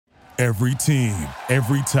Every team,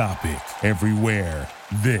 every topic, everywhere.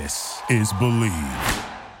 This is Believe.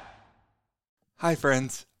 Hi,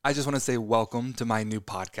 friends. I just want to say welcome to my new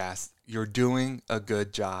podcast. You're doing a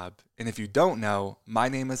good job. And if you don't know, my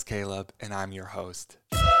name is Caleb, and I'm your host.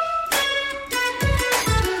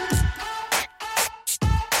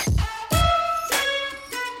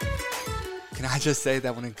 Can I just say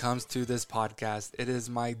that when it comes to this podcast, it is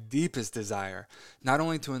my deepest desire not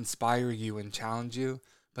only to inspire you and challenge you,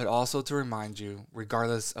 but also to remind you,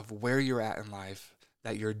 regardless of where you're at in life,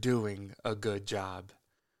 that you're doing a good job.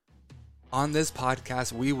 On this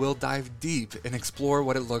podcast, we will dive deep and explore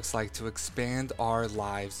what it looks like to expand our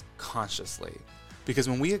lives consciously. Because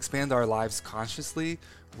when we expand our lives consciously,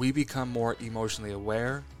 we become more emotionally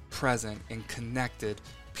aware, present, and connected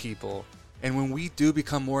people. And when we do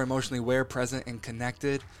become more emotionally aware, present, and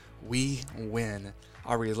connected, we win.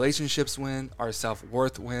 Our relationships win, our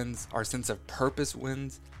self-worth wins, our sense of purpose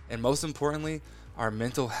wins, and most importantly, our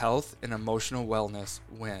mental health and emotional wellness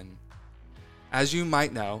win. As you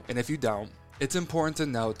might know, and if you don't, it's important to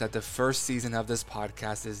note that the first season of this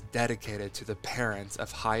podcast is dedicated to the parents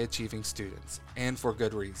of high-achieving students, and for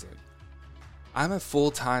good reason. I'm a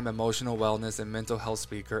full-time emotional wellness and mental health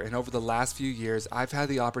speaker, and over the last few years, I've had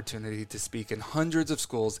the opportunity to speak in hundreds of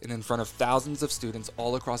schools and in front of thousands of students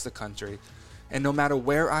all across the country. And no matter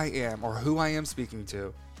where I am or who I am speaking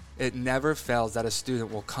to, it never fails that a student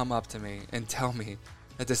will come up to me and tell me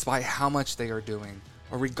that despite how much they are doing,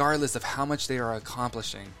 or regardless of how much they are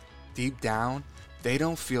accomplishing, deep down, they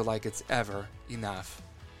don't feel like it's ever enough.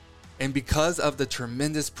 And because of the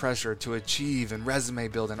tremendous pressure to achieve and resume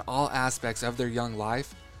build in all aspects of their young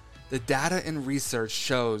life, the data and research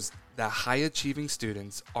shows that high-achieving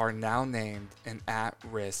students are now named an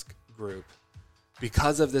at-risk group.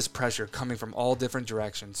 Because of this pressure coming from all different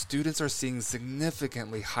directions, students are seeing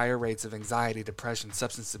significantly higher rates of anxiety, depression,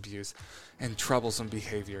 substance abuse, and troublesome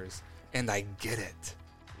behaviors. And I get it.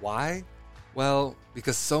 Why? Well,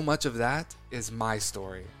 because so much of that is my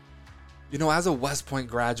story. You know, as a West Point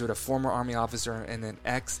graduate, a former Army officer, and an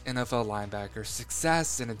ex-NFL linebacker,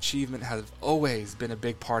 success and achievement have always been a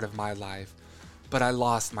big part of my life, but I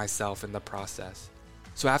lost myself in the process.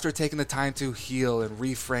 So after taking the time to heal and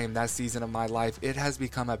reframe that season of my life, it has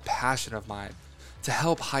become a passion of mine to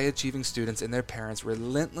help high-achieving students and their parents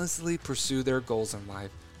relentlessly pursue their goals in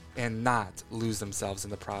life and not lose themselves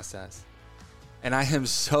in the process. And I am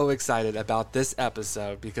so excited about this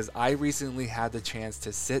episode because I recently had the chance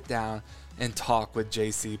to sit down and talk with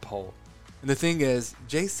JC Pohl. And the thing is,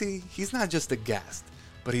 JC, he's not just a guest,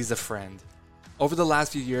 but he's a friend. Over the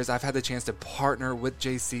last few years, I've had the chance to partner with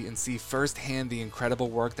JC and see firsthand the incredible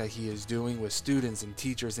work that he is doing with students and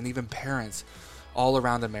teachers and even parents all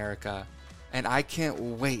around America. And I can't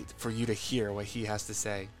wait for you to hear what he has to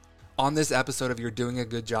say. On this episode of You're Doing a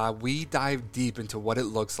Good Job, we dive deep into what it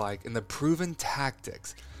looks like and the proven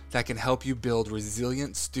tactics that can help you build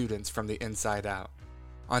resilient students from the inside out.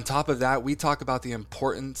 On top of that, we talk about the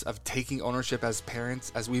importance of taking ownership as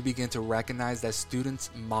parents as we begin to recognize that students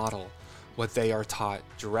model what they are taught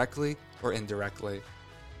directly or indirectly.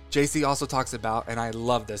 JC also talks about, and I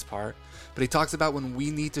love this part, but he talks about when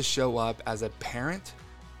we need to show up as a parent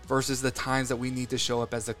versus the times that we need to show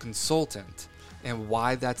up as a consultant and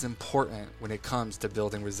why that's important when it comes to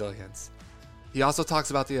building resilience. He also talks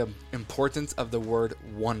about the importance of the word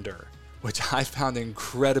wonder, which I found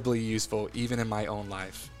incredibly useful even in my own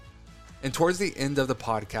life. And towards the end of the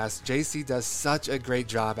podcast, JC does such a great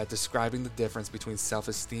job at describing the difference between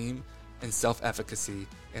self-esteem and self-efficacy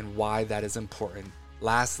and why that is important.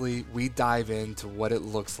 Lastly, we dive into what it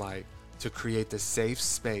looks like to create the safe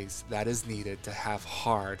space that is needed to have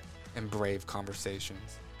hard and brave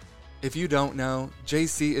conversations. If you don't know,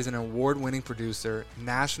 JC is an award-winning producer,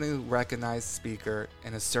 nationally recognized speaker,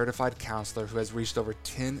 and a certified counselor who has reached over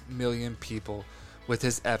 10 million people with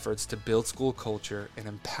his efforts to build school culture and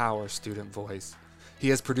empower student voice. He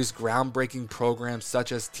has produced groundbreaking programs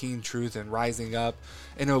such as Teen Truth and Rising Up,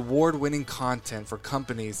 and award-winning content for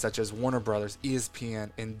companies such as Warner Brothers, ESPN,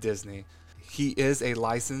 and Disney. He is a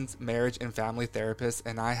licensed marriage and family therapist,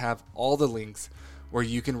 and I have all the links where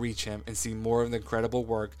you can reach him and see more of the incredible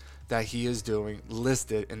work that he is doing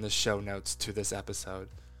listed in the show notes to this episode.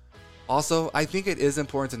 Also, I think it is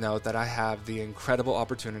important to note that I have the incredible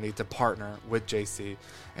opportunity to partner with JC,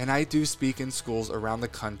 and I do speak in schools around the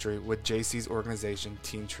country with JC's organization,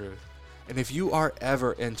 Teen Truth. And if you are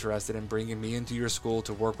ever interested in bringing me into your school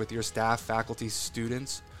to work with your staff, faculty,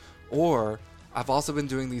 students, or I've also been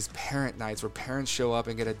doing these parent nights where parents show up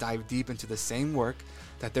and get to dive deep into the same work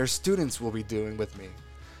that their students will be doing with me.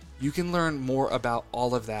 You can learn more about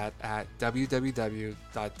all of that at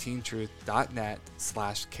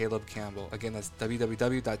www.teentruth.net/Caleb Campbell. Again, that's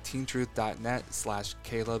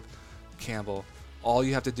www.teentruth.net/Caleb Campbell. All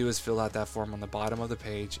you have to do is fill out that form on the bottom of the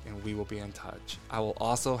page and we will be in touch. I will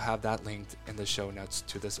also have that linked in the show notes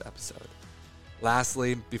to this episode.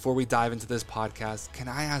 Lastly, before we dive into this podcast, can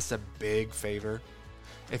I ask a big favor?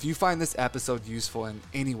 If you find this episode useful in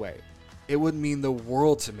any way, it would mean the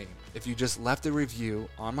world to me if you just left a review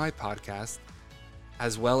on my podcast,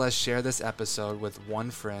 as well as share this episode with one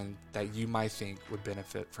friend that you might think would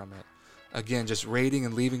benefit from it. Again, just rating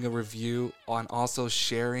and leaving a review, and also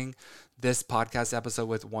sharing this podcast episode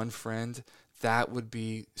with one friend, that would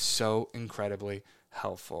be so incredibly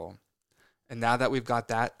helpful. And now that we've got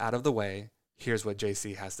that out of the way, here's what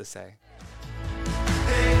JC has to say. Hey,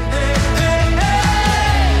 hey, hey,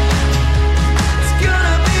 hey. It's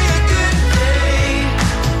gonna be a good day.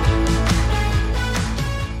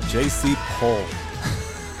 JC Pohl.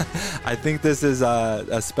 I think this is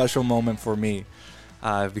a special moment for me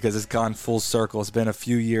because it's gone full circle. It's been a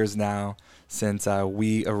few years now since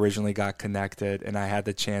we originally got connected and I had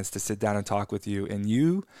the chance to sit down and talk with you. And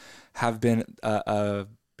you have been a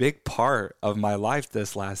big part of my life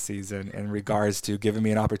this last season in regards to giving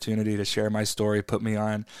me an opportunity to share my story, put me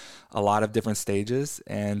on a lot of different stages,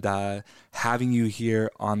 and having you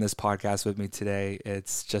here on this podcast with me today,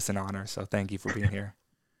 it's just an honor. So thank you for being here.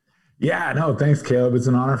 Yeah, no, thanks, Caleb. It's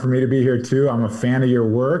an honor for me to be here too. I'm a fan of your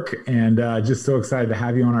work and just so excited to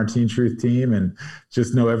have you on our Teen Truth team, and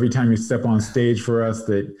just know every time you step on stage for us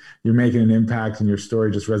that you're making an impact and your story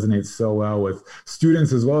just resonates so well with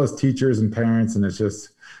students as well as teachers and parents. And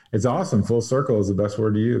it's awesome. Full circle is the best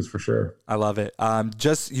word to use for sure. I love it.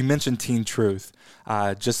 You mentioned Teen Truth,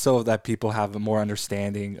 just so that people have a more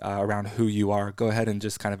understanding around who you are. Go ahead and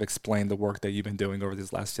just kind of explain the work that you've been doing over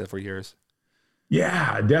these last several years.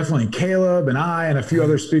 Yeah, definitely. Caleb and I and a few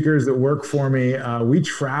other speakers that work for me, we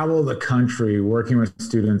travel the country working with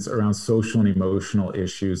students around social and emotional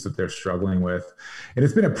issues that they're struggling with. And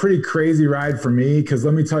it's been a pretty crazy ride for me because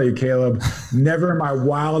let me tell you, Caleb, never in my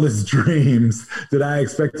wildest dreams did I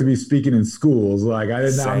expect to be speaking in schools.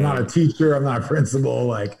 I'm not a teacher. I'm not a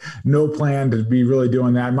principal, no plan to be really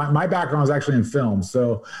doing that. My background was actually in film.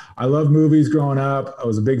 So I loved movies growing up. I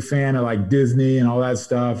was a big fan of Disney and all that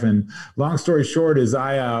stuff. And long story short, is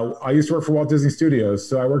I used to work for Walt Disney Studios.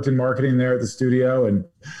 So I worked in marketing there at the studio and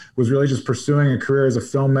was really just pursuing a career as a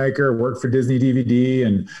filmmaker, worked for Disney DVD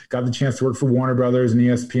and got the chance to work for Warner Brothers and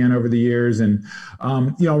ESPN over the years. And,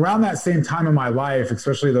 around that same time in my life,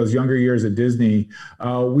 especially those younger years at Disney,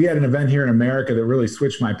 we had an event here in America that really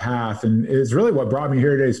switched my path. And it's really what brought me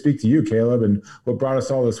here today to speak to you, Caleb, and what brought us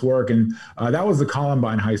all this work. And that was the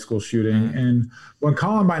Columbine High School shooting. And when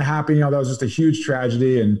Columbine happened, that was just a huge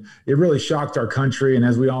tragedy and it really shocked our country. And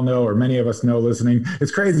as we all know, or many of us know listening,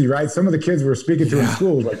 it's crazy, right? Some of the kids we're speaking to in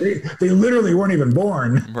schools, they literally weren't even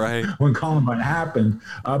born when Columbine happened.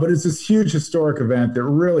 But it's this huge historic event that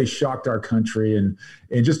really shocked our country and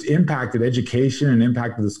it just impacted education and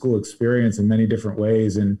impacted the school experience in many different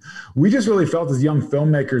ways. And we just really felt as young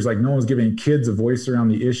filmmakers like no one was giving kids a voice around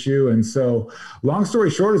the issue. And so long story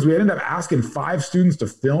short is we ended up asking 5 students to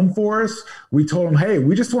film for us. We told them, hey,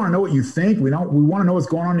 we just want to know what you think. We want to know what's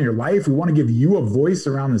going on in your life. We want to give you a voice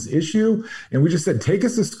around this issue. And we just said, take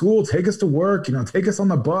us to school, take us to work, take us on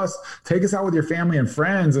the bus, take us out with your family and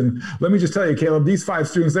friends. And let me just tell you, Caleb, these 5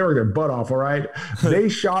 students, they worked their butt off, all right? They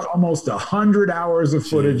shot almost 100 hours of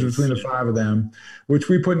footage between the 5 of them, which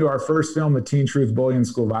we put into our first film, the Teen Truth Bullying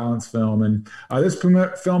School Violence film. And this film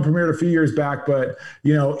premiered a few years back, but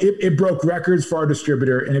it broke records for our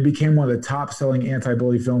distributor and it became one of the top selling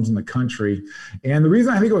anti-bully films in the country. And the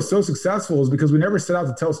reason I think it was so successful is because we never set out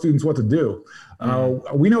to tell students what to do.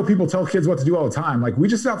 We know people tell kids what to do all the time. We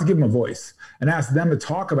just have to give them a voice and ask them to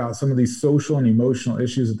talk about some of these social and emotional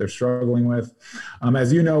issues that they're struggling with.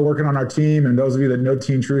 As you know, working on our team, and those of you that know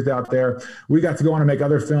Teen Truth out there, we got to go on and make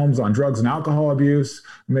other films on drugs and alcohol abuse.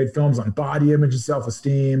 We made films on body image and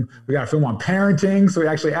self-esteem. We got a film on parenting. So we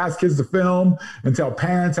actually asked kids to film and tell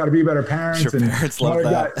parents how to be better parents. Sure, and parents love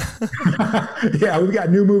that. Yeah, we've got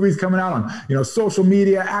new movies coming out on, social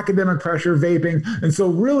media, academic pressure, vaping. And so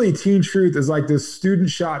really Teen Truth is like this student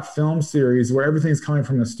shot film series where everything's coming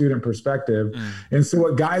from a student perspective. And so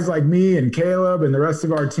what guys like me and Caleb and the rest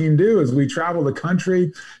of our team do is we travel the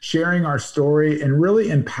country sharing our story and really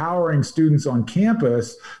empowering students on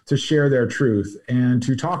campus to share their truth and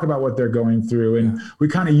to talk about what they're going through. And we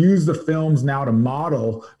kind of use the films now to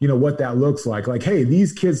model, what that looks like. Hey,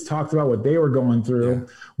 these kids talked about what they were going through.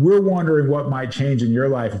 We're wondering what might change in your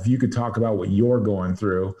life if you could talk about what you're going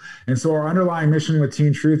through. And so our underlying mission with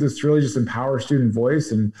Teen Truth is to really just empower student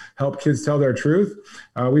voice and help kids tell their truth.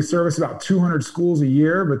 We service about 200 schools a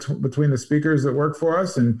year between the speakers that work for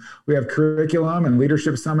us. And we have curriculum and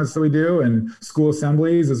leadership summits that we do and school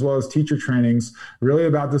assemblies, as well as teacher trainings, really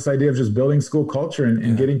about this idea of just building school culture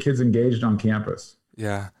and getting kids engaged on campus.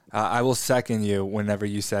 Yeah. I will second you whenever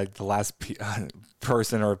you said the last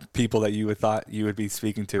person or people that you would thought you would be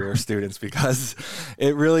speaking to are students, because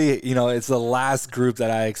it really, it's the last group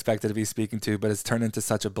that I expected to be speaking to, but it's turned into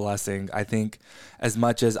such a blessing. I think as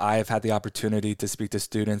much as I have had the opportunity to speak to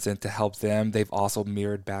students and to help them, they've also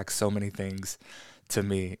mirrored back so many things to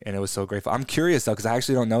me, and it was so grateful. I'm curious though, because I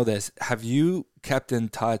actually don't know this. Have you kept in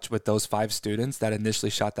touch with those 5 students that initially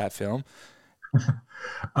shot that film?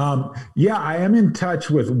 Yeah, I am in touch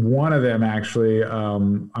with one of them, actually.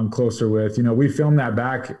 I'm closer with, we filmed that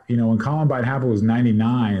back, when Columbine happened was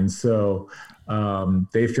 99. So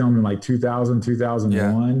they filmed in like 2000,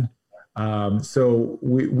 2001. Yeah. So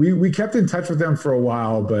we kept in touch with them for a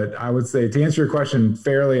while, but I would say, to answer your question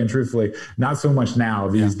fairly and truthfully, not so much now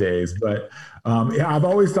these days, but I've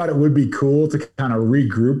always thought it would be cool to kind of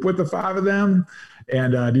regroup with the 5 of them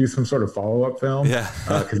and do some sort of follow-up film. Yeah.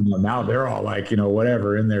 Because now they're all like,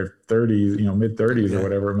 whatever, in their 30s, mid-30s or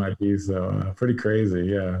whatever it might be. So pretty crazy.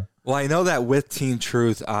 Yeah. Well, I know that with Teen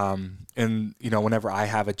Truth, and, whenever I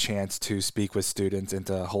have a chance to speak with students and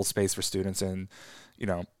to hold space for students, and,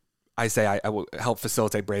 I say I will help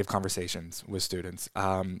facilitate brave conversations with students.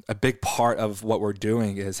 A big part of what we're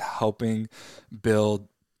doing is helping build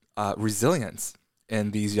resilience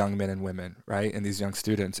in these young men and women, right? And these young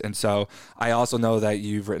students. And so I also know that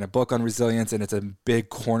you've written a book on resilience, and it's a big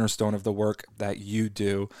cornerstone of the work that you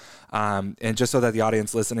do. And just so that the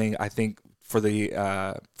audience listening, I think for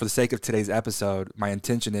the sake of today's episode, my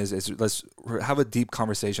intention is let's have a deep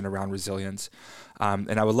conversation around resilience.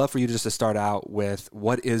 And I would love for you just to start out with,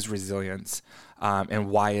 what is resilience, and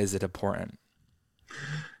why is it important?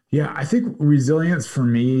 Yeah, I think resilience for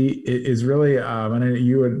me is really,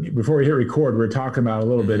 and before we hit record, we were talking about a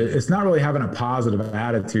little bit. It's not really having a positive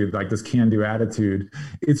attitude, like this can-do attitude.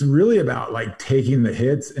 It's really about like taking the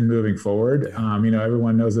hits and moving forward.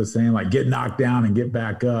 Everyone knows the saying, like, get knocked down and get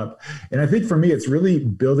back up. And I think for me, it's really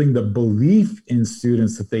building the belief in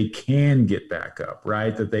students that they can get back up,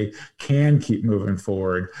 right? That they can keep moving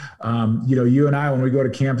forward. You and I, when we go to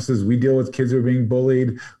campuses, we deal with kids who are being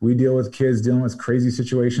bullied. We deal with kids dealing with crazy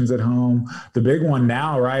situations at home. The big one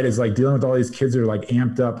now, right, is like dealing with all these kids that are like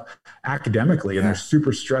amped up academically, and they're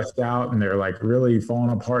super stressed out, and they're like really falling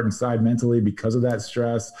apart inside mentally because of that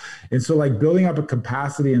stress. And so like building up a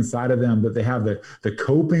capacity inside of them that they have the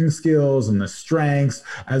coping skills and the strengths,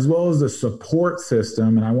 as well as the support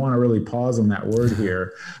system. And I want to really pause on that word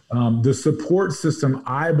here. The support system,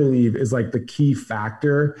 I believe, is like the key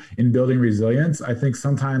factor in building resilience. I think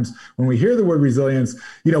sometimes when we hear the word resilience,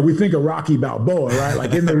 we think of Rocky Balboa, right?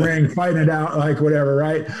 Like in the ring, fighting it out, like whatever,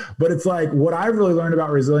 right? But it's like, what I've really learned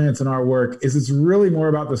about resilience in our work is it's really more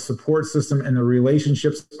about the support system and the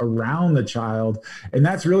relationships around the child. And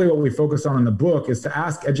that's really what we focus on in the book, is to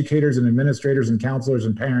ask educators and administrators and counselors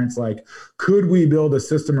and parents, like, could we build a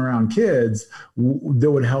system around kids that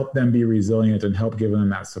would help them be resilient and help give them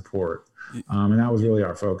that support? And that was really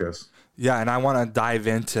our focus. Yeah, and I want to dive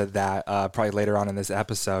into that probably later on in this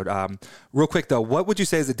episode. Real quick, though, what would you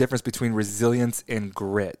say is the difference between resilience and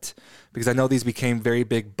grit? Because I know these became very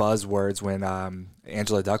big buzzwords when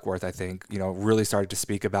Angela Duckworth, I think, really started to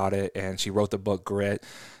speak about it, and she wrote the book Grit.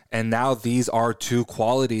 And now these are 2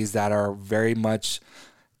 qualities that are very much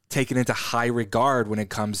taken into high regard when it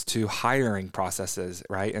comes to hiring processes,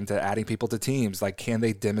 right? And to adding people to teams. Like, can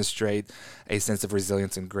they demonstrate a sense of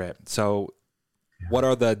resilience and grit? So what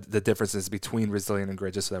are the differences between resilient and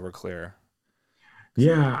grit, just so that we're clear?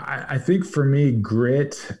 Yeah, I think for me,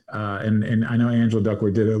 grit, and I know Angela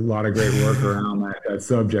Duckworth did a lot of great work around that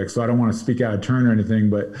subject, so I don't want to speak out of turn or anything,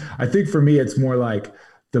 but I think for me, it's more like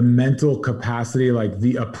the mental capacity, like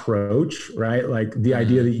the approach, right? Like the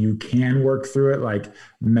idea that you can work through it, like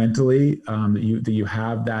mentally, that you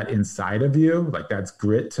have that inside of you, like that's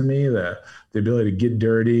grit to me, the ability to get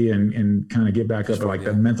dirty and kind of get back up, like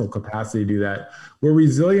the mental capacity to do that. Where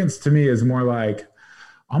resilience to me is more like,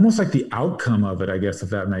 almost like the outcome of it, I guess, if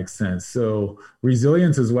that makes sense. So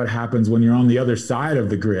resilience is what happens when you're on the other side of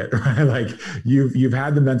the grit, right? Like you've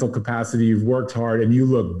had the mental capacity, you've worked hard, and you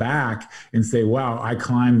look back and say, wow, I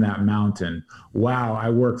climbed that mountain. Wow, I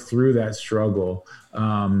worked through that struggle.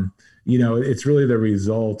 It's really the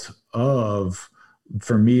result of,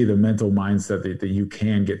 for me, the mental mindset that you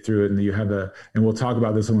can get through it, and that you have and we'll talk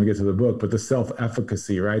about this when we get to the book, but the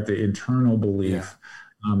self-efficacy, right? The internal belief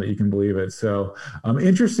that you can believe it. So,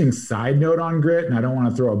 interesting side note on grit, and I don't want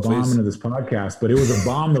to throw a bomb into this podcast, but it was a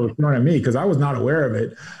bomb that was thrown at me because I was not aware of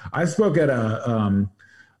it. I spoke at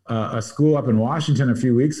a school up in Washington a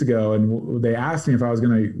few weeks ago, and they asked me if I was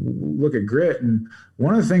going to look at grit. And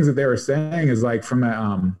one of the things that they were saying is from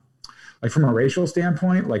a racial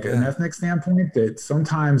standpoint, an ethnic standpoint, that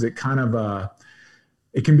sometimes it kind of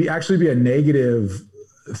it can actually be a negative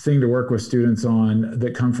thing to work with students on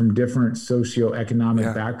that come from different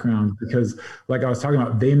socioeconomic backgrounds, because like I was talking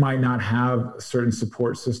about, they might not have certain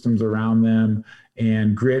support systems around them.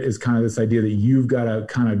 And grit is kind of this idea that you've got to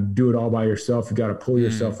kind of do it all by yourself. You've got to pull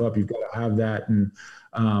yourself up. You've got to have that. And,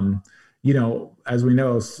 as we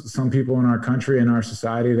know, some people in our country and our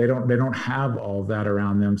society, they don't have all of that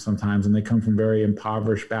around them sometimes. And they come from very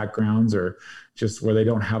impoverished backgrounds or just where they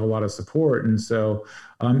don't have a lot of support. And so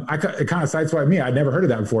it kind of sideswiped me. I'd never heard of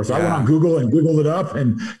that before. So I went on Google and Googled it up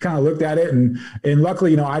and kind of looked at it. And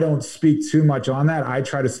luckily, I don't speak too much on that. I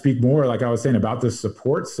try to speak more, like I was saying, about the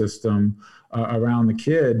support system around the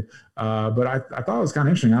kid. But I thought it was kind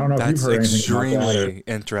of interesting. I don't know if you've heard anything about that. That's extremely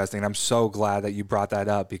interesting. I'm so glad that you brought that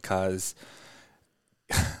up, because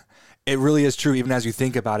it really is true. Even as you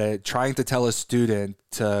think about it, trying to tell a student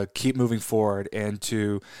to keep moving forward and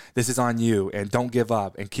this is on you and don't give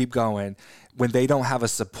up and keep going, when they don't have a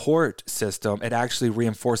support system, it actually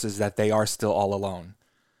reinforces that they are still all alone.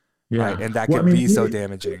 Yeah. Right? And that can be so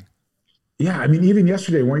damaging. Yeah. I mean, even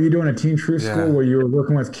yesterday, weren't you doing a Teen Truth School where you were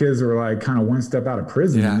working with kids who were kind of one step out of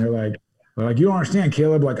prison? And they're like, you don't understand,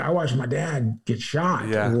 Caleb. I watched my dad get shot,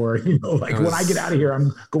 or, when I get out of here,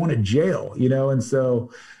 I'm going to jail, and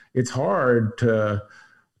so it's hard to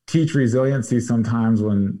teach resiliency sometimes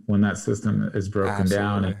when that system is broken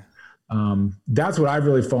down. And that's what I've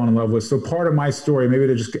really fallen in love with. So part of my story, maybe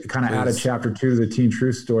to just kind of add a chapter 2 to the Teen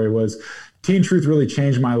Truth story, was Teen Truth really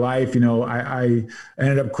changed my life. I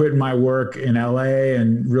ended up quitting my work in LA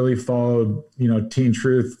and really followed, Teen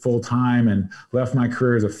Truth full time and left my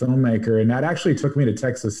career as a filmmaker. And that actually took me to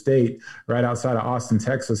Texas State, right outside of Austin,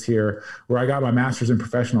 Texas here, where I got my master's in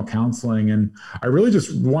professional counseling. And I really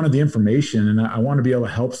just wanted the information, and I wanted to be able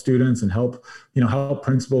to help students and help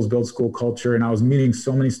principals build school culture. And I was meeting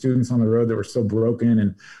so many students on the road that were so broken.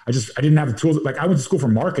 And I didn't have the tools. I went to school for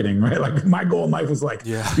marketing, right? My goal in life was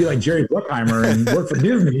be like Jerry Bruckheimer and work for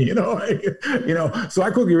Disney, so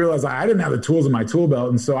I quickly realized I didn't have the tools in my tool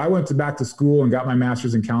belt. And so I went back to school and got my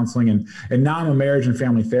master's in counseling, and now I'm a marriage and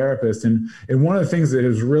family therapist. And one of the things that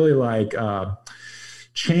has really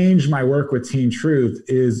changed my work with Teen Truth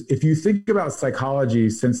is, if you think about psychology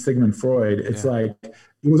since Sigmund Freud, it's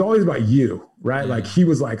it was always about you, right? He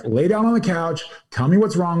was lay down on the couch, tell me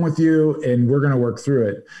what's wrong with you, and we're going to work through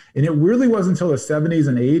it. And it really wasn't until the 70s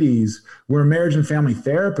and 80s where marriage and family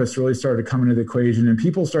therapists really started to come into the equation, and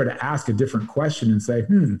people started to ask a different question and say,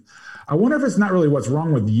 I wonder if it's not really what's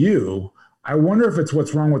wrong with you. I wonder if it's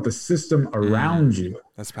what's wrong with the system around you.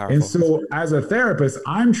 That's powerful. And so as a therapist,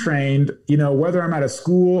 I'm trained, whether I'm at a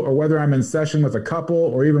school or whether I'm in session with a couple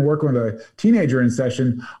or even working with a teenager in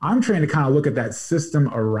session, I'm trained to kind of look at that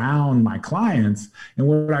system around my clients. And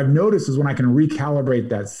what I've noticed is when I can recalibrate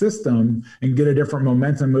that system and get a different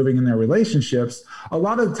momentum moving in their relationships, a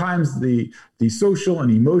lot of times the social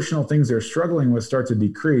and emotional things they're struggling with start to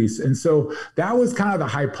decrease. And so that was kind of the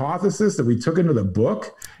hypothesis that we took into the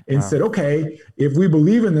book and said, okay, if we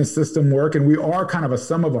believe in this system work and we are kind of a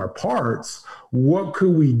sum of our parts, what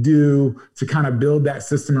could we do to kind of build that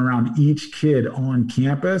system around each kid on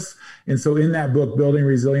campus? And so in that book, Building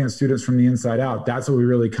Resilient Students from the Inside Out, that's what we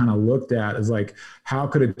really kind of looked at, is how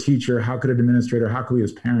could a teacher, how could an administrator, how could we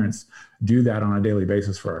as parents do that on a daily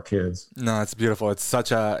basis for our kids? No, it's beautiful. It's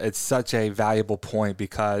such a valuable point,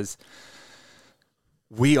 because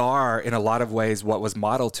we are, in a lot of ways, what was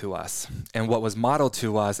modeled to us. And what was modeled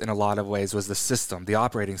to us in a lot of ways was the system, the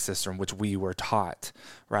operating system, which we were taught,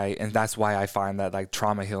 right? And that's why I find that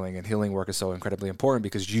trauma healing and healing work is so incredibly important,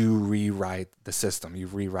 because you rewrite the system, you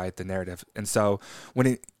rewrite the narrative. And so when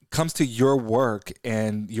it comes to your work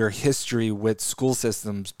and your history with school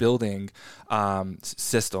systems, building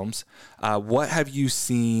systems, what have you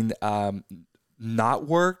seen not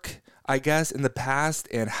work, I guess, in the past,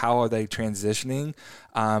 and how are they transitioning?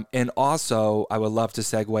 And also, I would love to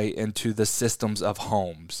segue into the systems of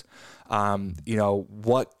homes.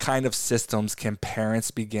 What kind of systems can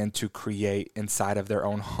parents begin to create inside of their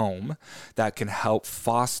own home that can help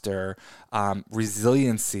foster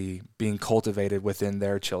resiliency being cultivated within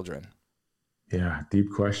their children? Yeah,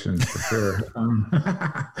 deep questions for sure.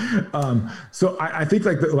 So I think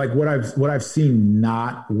like what I've seen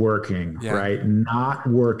not working, right? Not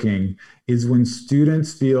working is when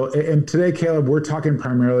students feel. And today, Caleb, we're talking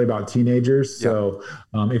primarily about teenagers. So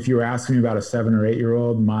if you were asking me about a 7 or 8 year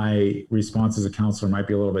old, my response as a counselor might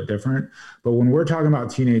be a little bit different. But when we're talking about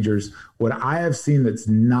teenagers, what I have seen that's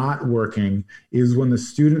not working is when the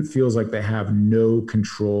student feels like they have no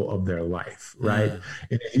control of their life, right?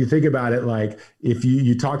 And if you think about it, like if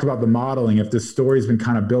you talked about the modeling, if this story's been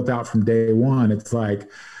kind of built out from day one, it's like,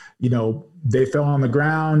 they fell on the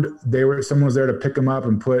ground, someone was there to pick them up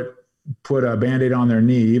and put a Band-Aid on their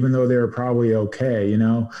knee, even though they were probably okay.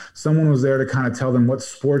 Someone was there to kind of tell them what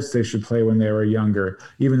sports they should play when they were younger,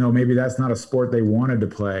 even though maybe that's not a sport they wanted to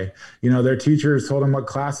play. Their teachers told them what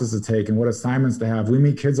classes to take and what assignments to have. We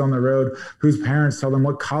meet kids on the road whose parents tell them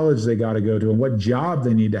what college they got to go to and what job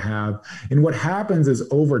they need to have. And what happens is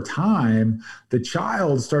over time, the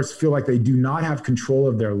child starts to feel like they do not have control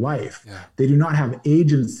of their life. They do not have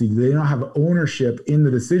agency. They do not have ownership in the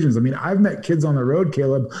decisions. I mean, I've met kids on the road,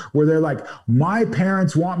 Caleb, where they're like, my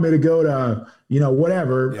parents want me to go to,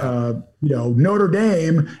 whatever, Notre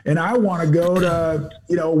Dame, and I want to go to,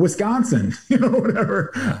 Wisconsin,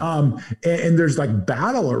 whatever. And there's like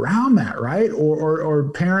battle around that, right? Or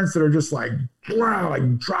parents that are just like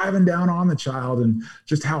driving down on the child, and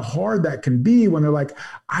just how hard that can be when they're like,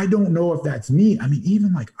 I don't know if that's me. I mean,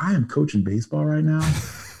 even like I am coaching baseball right now.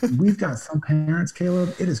 We've got some parents,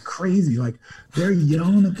 Caleb, it is crazy. Like they're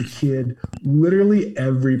yelling at the kid literally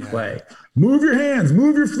every play. Move your hands,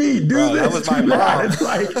 move your feet, do this. That was my mom.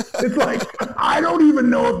 It's like, I don't even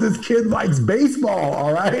know if this kid likes baseball.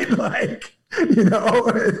 All right.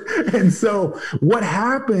 And so what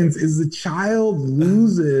happens is the child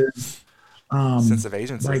loses sense of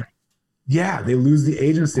agency. They lose the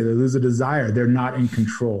agency, they lose the desire, they're not in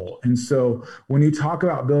control. And so when you talk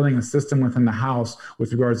about building a system within the house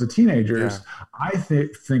with regards to teenagers, I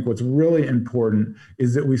think what's really important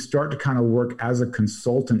is that we start to kind of work as a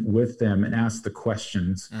consultant with them and ask the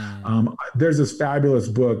questions. There's this fabulous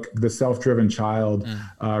book, The Self-Driven Child,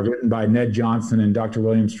 written by Ned Johnson and Dr.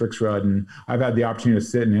 William Strixrud. And I've had the opportunity to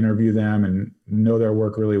sit and interview them and know their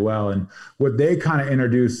work really well. And what they kind of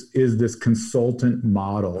introduce is this consultant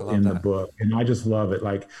model in the book. And I just love it.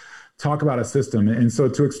 Like, talk about a system. And so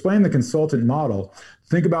to explain the consultant model,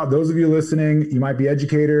 think about those of you listening, you might be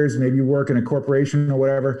educators, maybe you work in a corporation or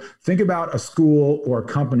whatever. Think about a school or a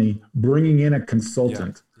company bringing in a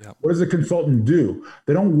consultant. What does a consultant do?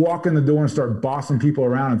 They don't walk in the door and start bossing people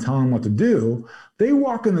around and telling them what to do. They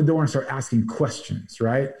walk in the door and start asking questions,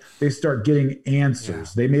 right? They start getting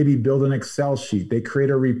answers. They maybe build an Excel sheet. They create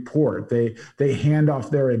a report. They hand off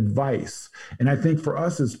their advice. And I think for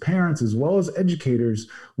us as parents, as well as educators,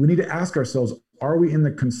 we need to ask ourselves, are we in the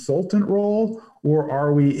consultant role or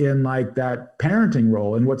are we in like that parenting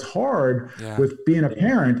role? And what's hard with being a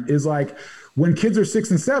parent is like, when kids are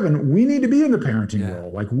 6 and 7, we need to be in the parenting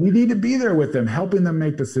role. Like we need to be there with them, helping them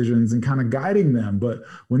make decisions and kind of guiding them. But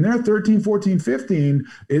when they're 13, 14, 15,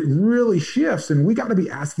 it really shifts. And we got to be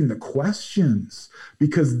asking the questions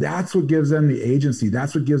because that's what gives them the agency.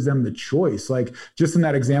 That's what gives them the choice. Like just in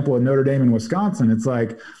that example of Notre Dame and Wisconsin, it's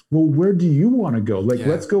like, well, where do you want to go? Like,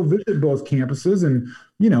 let's go visit both campuses and,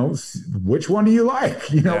 which one do you like?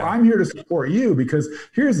 I'm here to support you because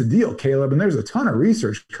here's the deal, Caleb, and there's a ton of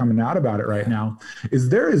research coming out about it right now, is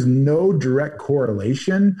there is no direct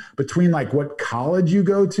correlation between like what college you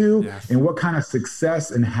go to and what kind of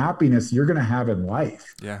success and happiness you're going to have in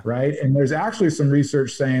life, right? And there's actually some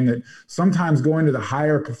research saying that sometimes going to the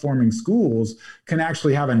higher performing schools can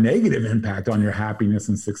actually have a negative impact on your happiness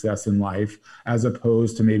and success in life, as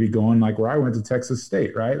opposed to maybe going like where I went to Texas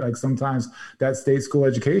State, right? Like sometimes that state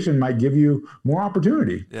school education might give you more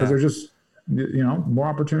opportunity because there's just, more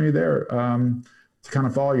opportunity there to kind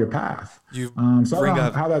of follow your path. So I don't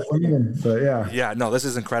know how that's working, but no, this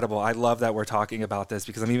is incredible. I love that we're talking about this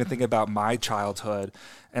because I'm even thinking about my childhood,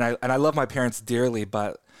 and I love my parents dearly,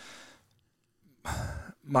 but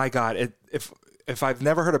my God, if I've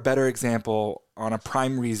never heard a better example on a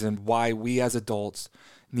prime reason why we as adults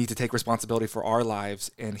need to take responsibility for our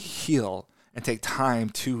lives and heal and take time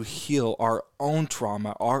to heal our own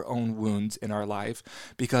trauma, our own wounds in our life,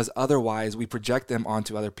 because otherwise we project them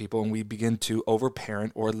onto other people and we begin to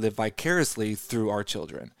overparent or live vicariously through our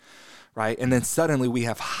children, right? And then suddenly we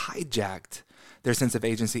have hijacked their sense of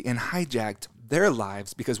agency and hijacked their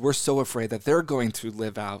lives because we're so afraid that they're going to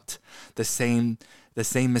live out the same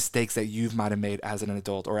mistakes that you might have made as an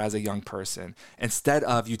adult or as a young person, instead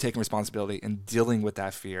of you taking responsibility and dealing with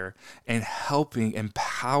that fear and helping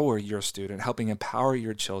empower your student, helping empower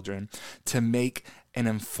your children to make an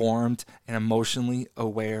informed and emotionally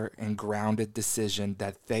aware and grounded decision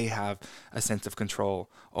that they have a sense of control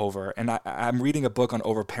over. And I'm reading a book on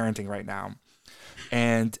overparenting right now.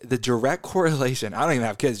 And the direct correlation, I don't even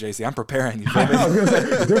have kids, JC. I'm preparing. You feel me? I was gonna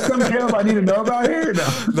say, there's some Caleb I need to know about here.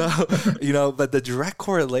 No, but the direct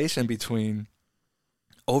correlation between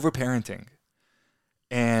overparenting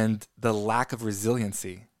and the lack of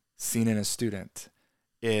resiliency seen in a student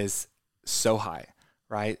is so high,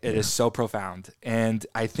 right? It is so profound. And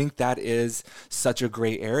I think that is such a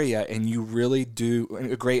gray area. And you really do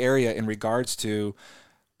a gray area in regards to,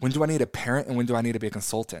 when do I need a parent and when do I need to be a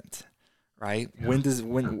consultant? Right? Yeah.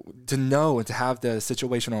 When to know and to have the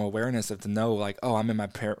situational awareness of to know, like, oh, I'm in my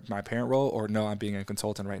parent role, or no, I'm being a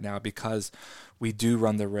consultant right now, because we do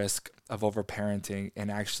run the risk of overparenting and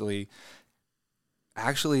actually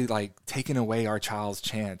like taking away our child's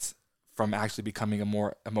chance from actually becoming a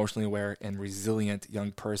more emotionally aware and resilient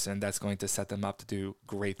young person that's going to set them up to do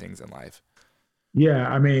great things in life. Yeah,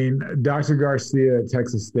 I mean, Dr. Garcia at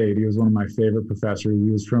Texas State, he was one of my favorite professors.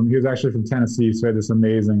 He was actually from Tennessee, so he had this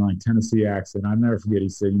amazing like Tennessee accent. I'll never forget. He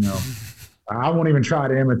said, I won't even try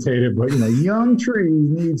to imitate it, but young trees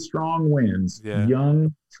need strong winds. Yeah.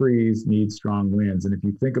 Young trees need strong winds. And if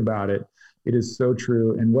you think about it, it is so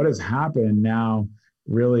true. And what has happened now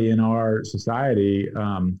really in our society,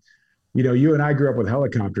 you and I grew up with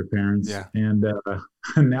helicopter parents, yeah. And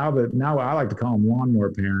now I like to call them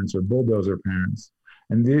lawnmower parents or bulldozer parents.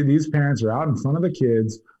 And these parents are out in front of the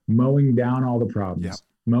kids, mowing down all the problems, yeah.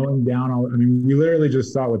 Mowing down all. I mean, we literally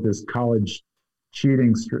just saw with this college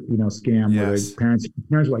cheating, scam, yes. Where the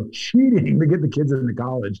parents are like cheating to get the kids into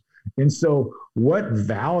college. And so, what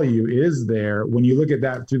value is there when you look at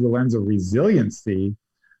that through the lens of resiliency?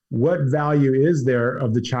 What value is there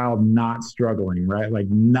of the child not struggling, right? Like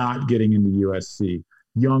not getting into USC.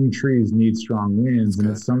 Young trees need strong winds. And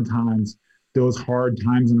it's sometimes those hard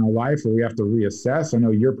times in our life where we have to reassess. I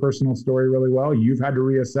know your personal story really well. You've had to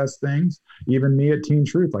reassess things. Even me at Teen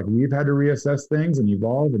Truth, like we've had to reassess things and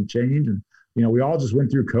evolve and change. And, we all just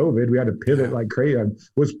went through COVID. We had to pivot like crazy.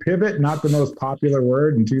 Was pivot not the most popular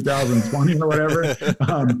word in 2020 or whatever?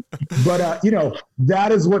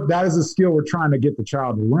 That is a skill we're trying to get the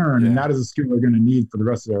child to learn. Yeah. And that is a skill they're going to need for the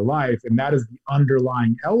rest of their life. And that is the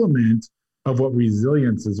underlying element of what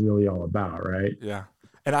resilience is really all about, right? Yeah.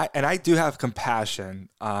 And I do have compassion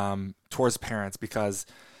towards parents because,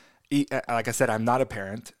 like I said, I'm not a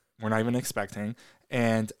parent. We're not even expecting.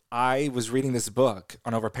 And I was reading this book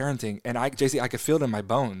on overparenting, and JC, I could feel it in my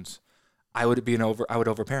bones. I would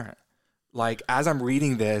overparent. Like, as I'm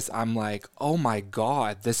reading this, I'm like, oh my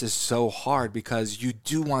God, this is so hard, because you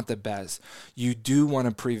do want the best. You do want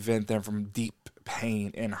to prevent them from deep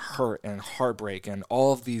pain and hurt and heartbreak and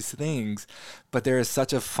all of these things. But there is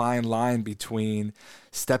such a fine line between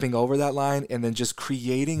stepping over that line and then just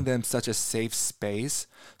creating them such a safe space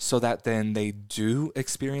so that then they do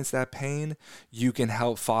experience that pain. You can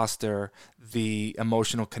help foster the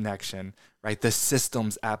emotional connection, right? The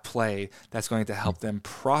systems at play that's going to help them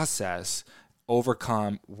process,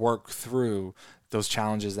 overcome, work through those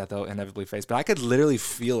challenges that they'll inevitably face. But I could literally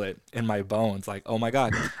feel it in my bones. Like, oh my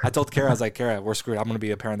God. I told Kara, I was like, Kara, we're screwed. I'm going to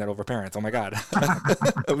be a parent that overparents. Oh my God.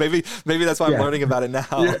 maybe that's why I'm learning about it now.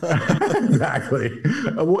 Yeah. Exactly.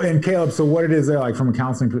 And Caleb, so what it is there, like from a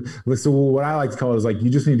counseling, so what I like to call it is like, you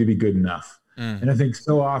just need to be good enough. And I think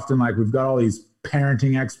so often, like we've got all these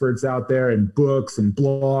parenting experts out there and books and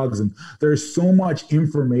blogs, and there's so much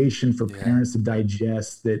information for parents to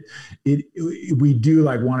digest that we do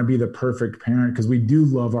like want to be the perfect parent because we do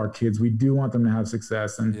love our kids. We do want them to have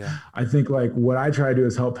success. And I think like what I try to do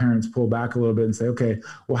is help parents pull back a little bit and say, okay,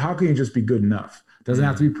 well, how can you just be good enough? Doesn't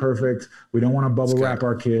have to be perfect. We don't want to bubble wrap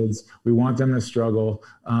our kids. We want them to struggle.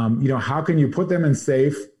 How can you put them in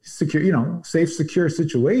safe, secure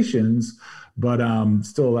situations, but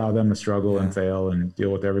still allow them to struggle and fail and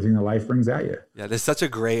deal with everything that life brings at you. Yeah, there's such a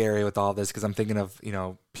gray area with all this because I'm thinking of,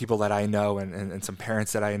 people that I know and some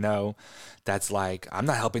parents that I know that's like, I'm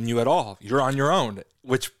not helping you at all. You're on your own,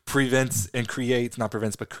 which creates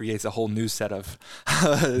a whole new set of,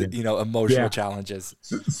 emotional challenges.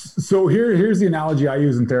 So here's the analogy I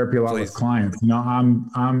use in therapy a lot with clients.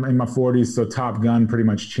 I'm in my 40s, so Top Gun pretty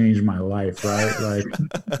much changed my life, right? Like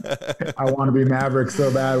I want to be Maverick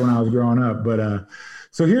so bad when I was growing up. But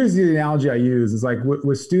so here's the analogy I use is like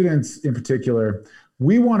with students in particular,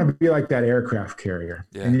 we want to be like that aircraft carrier.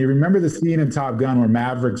 Yeah. And you remember the scene in Top Gun where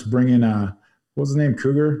Maverick's bringing what's his name?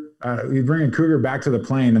 Cougar? he's bringing Cougar back to the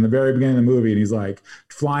plane in the very beginning of the movie, and he's like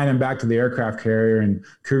flying him back to the aircraft carrier, and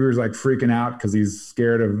Cougar's like freaking out because he's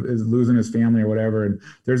scared of losing his family or whatever. And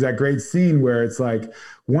there's that great scene where it's like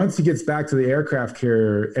once he gets back to the aircraft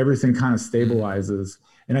carrier, everything kind of stabilizes.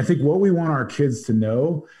 And I think what we want our kids to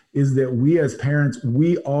know is that we as parents,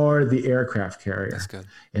 we are the aircraft carrier. That's good.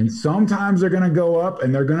 And sometimes they're going to go up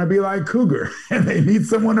and they're going to be like Cougar and they need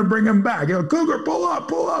someone to bring them back. Cougar, pull up,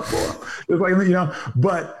 pull up, pull up. It's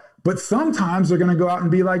like, but sometimes they're going to go out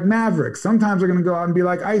and be like Maverick. Sometimes they're going to go out and be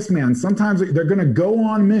like Iceman. Sometimes they're going to go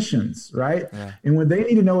on missions, right? Yeah. And what they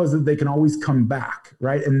need to know is that they can always come back,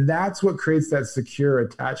 right? And that's what creates that secure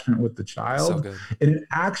attachment with the child. So good. And it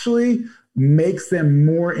actually makes them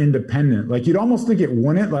more independent. Like you'd almost think it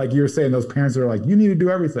wouldn't, like you were saying, those parents are like, you need to do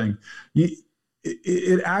everything.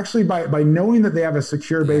 It actually, by knowing that they have a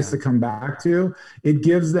secure base to come back to, it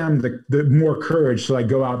gives them the more courage to like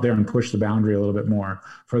go out there and push the boundary a little bit more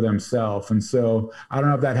for themselves. And so I don't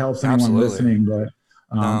know if that helps anyone listening, but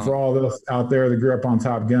for all those out there that grew up on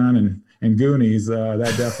Top Gun and Goonies,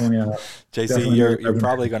 that definitely. JC, definitely you're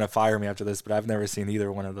probably going to fire me after this, but I've never seen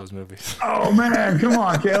either one of those movies. Oh man, come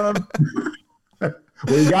on, Caleb.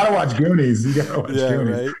 Well, you got to watch Goonies. You got to watch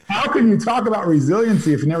Goonies. Right? How can you talk about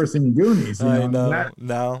resiliency if you've never seen Goonies? I know.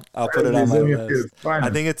 No, I'll put it on my list. I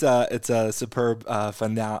think it's a superb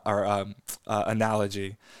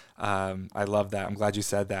analogy. I love that. I'm glad you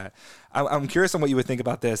said that. I'm curious on what you would think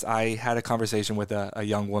about this. I had a conversation with a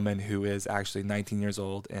young woman who is actually 19 years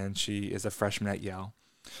old, and she is a freshman at Yale.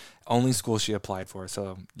 Only school she applied for,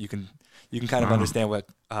 so you can kind of understand what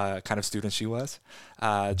kind of student she was.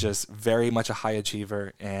 Just very much a high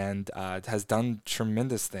achiever and has done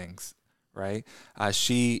tremendous things, right?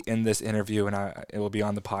 She, in this interview, and it will be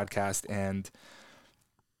on the podcast, and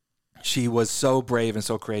she was so brave and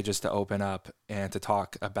so courageous to open up and to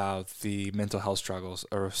talk about the mental health struggles,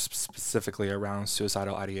 or specifically around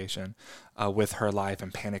suicidal ideation with her life,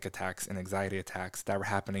 and panic attacks and anxiety attacks that were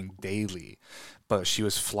happening daily. But she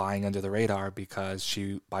was flying under the radar because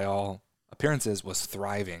she, by all appearances, was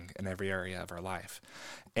thriving in every area of her life.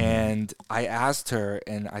 And I asked her,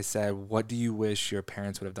 and I said, what do you wish your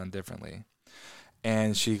parents would have done differently?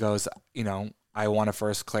 And she goes, I want to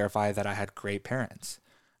first clarify that I had great parents.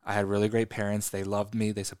 I had really great parents. They loved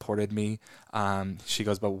me. They supported me. She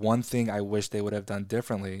goes, but one thing I wish they would have done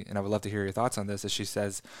differently, and I would love to hear your thoughts on this, is she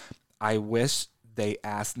says, I wish they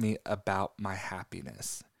asked me about my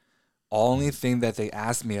happiness. Only thing that they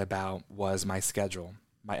asked me about was my schedule,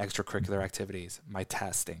 my extracurricular activities, my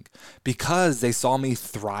testing. Because they saw me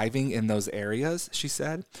thriving in those areas, she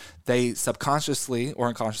said, they subconsciously or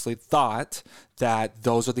unconsciously thought that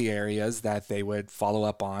those are the areas that they would follow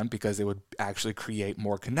up on, because it would actually create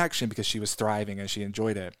more connection because she was thriving and she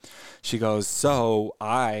enjoyed it. She goes, so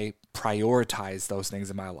I prioritize those things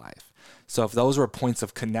in my life. So if those were points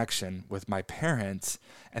of connection with my parents,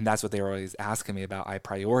 and that's what they were always asking me about, I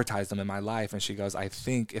prioritized them in my life. And she goes, I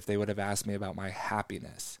think if they would have asked me about my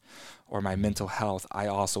happiness or my mental health, I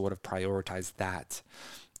also would have prioritized that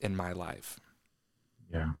in my life.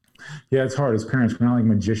 Yeah, it's hard as parents. We're not like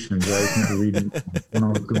magicians, right? We can't read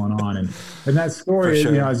what's going on. And that story,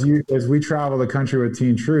 sure. As we travel the country with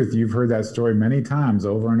Teen Truth, you've heard that story many times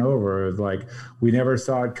over and over. It was like, we never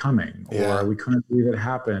saw it coming, or we couldn't believe it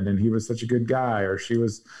happened, and he was such a good guy, or she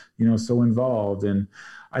was, so involved. And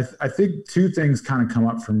I think two things kind of come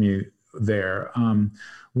up for me there.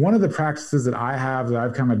 One of the practices that I have that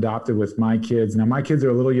I've kind of adopted with my kids, now my kids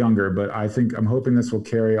are a little younger, but I'm hoping this will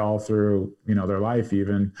carry all through, their life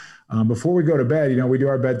even. Before we go to bed, we do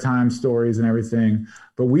our bedtime stories and everything,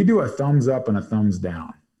 but we do a thumbs up and a thumbs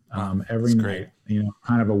down every night,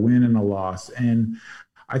 kind of a win and a loss. And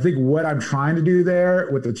I think what I'm trying to do there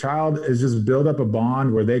with the child is just build up a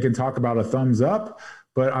bond where they can talk about a thumbs up,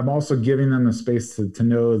 but I'm also giving them the space to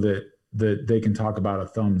know that they can talk about a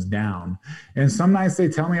thumbs down. And some nights they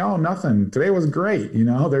tell me, oh, nothing, today was great.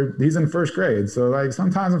 He's in first grade. So like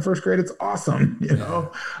sometimes in first grade, it's awesome,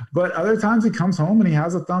 but other times he comes home and he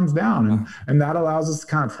has a thumbs down, and that allows us to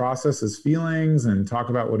kind of process his feelings and talk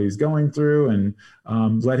about what he's going through, and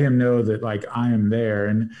let him know that like, I am there.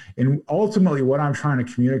 And ultimately what I'm trying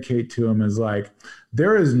to communicate to him is like,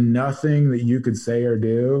 there is nothing that you could say or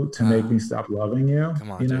do to make me stop loving you.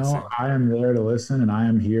 Come on, I am there to listen, and I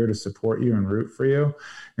am here to support you and root for you.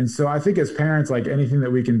 And so I think as parents, like anything that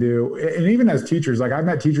we can do, and even as teachers, like I've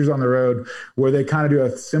met teachers on the road where they kind of do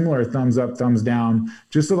a similar thumbs up, thumbs down,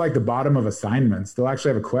 just at like the bottom of assignments. They'll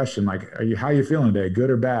actually have a question like, how are you feeling today? Good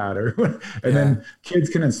or bad? And then kids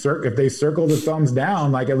can insert, if they circle the thumbs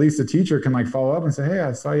down, like at least the teacher can like follow up and say, hey,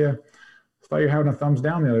 I saw you're having a thumbs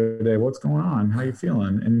down the other day. What's going on? How you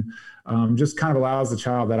feeling? And just kind of allows the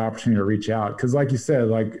child that opportunity to reach out. Because like you said,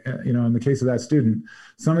 like, in the case of that student,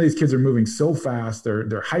 some of these kids are moving so fast,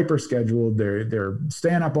 they're hyper scheduled, they're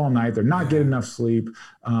staying up all night, they're not getting enough sleep,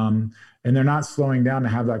 and they're not slowing down to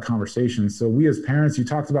have that conversation. So we as parents, you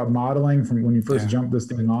talked about modeling from when you first jumped this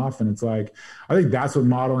thing off, and it's like, I think that's what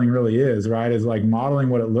modeling really is, right? Is like modeling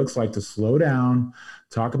what it looks like to slow down,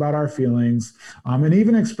 talk about our feelings, and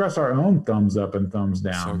even express our own thumbs up and thumbs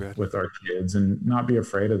down with our kids, and not be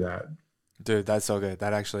afraid of that. Dude, that's so good.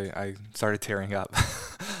 That actually, I started tearing up.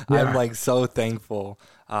 I'm like so thankful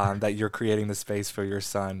that you're creating the space for your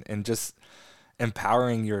son and just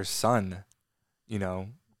empowering your son,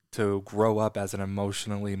 to grow up as an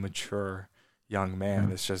emotionally mature young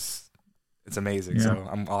man. It's amazing. So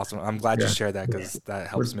I'm awesome. I'm glad you shared that, because that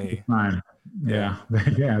helps me. Yeah.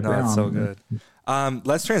 No, it's so good.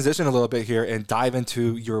 Let's transition a little bit here and dive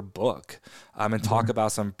into your book and talk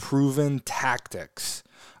about some proven tactics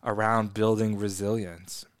around building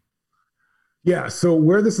resilience. Yeah. So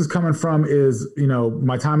where this is coming from is,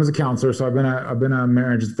 my time as a counselor. So I've been a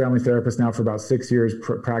marriage and family therapist now for about 6 years,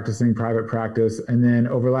 practicing private practice. And then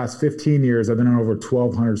over the last 15 years, I've been on over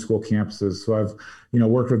 1,200 school campuses. So I've,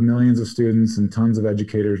 worked with millions of students and tons of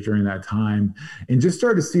educators during that time, and just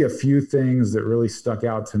started to see a few things that really stuck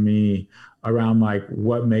out to me around like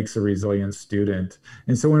what makes a resilient student.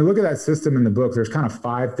 And so when we look at that system in the book, there's kind of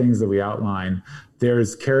 5 things that we outline.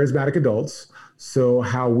 There's charismatic adults. So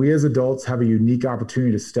how we as adults have a unique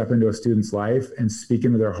opportunity to step into a student's life and speak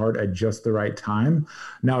into their heart at just the right time.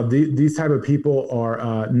 Now, these type of people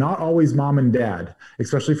are not always mom and dad,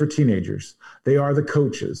 especially for teenagers. They are the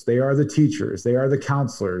coaches. They are the teachers. They are the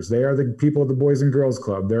counselors. They are the people at the Boys and Girls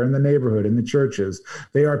Club. They're in the neighborhood, in the churches.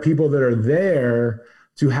 They are people that are there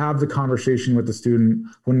to have the conversation with the student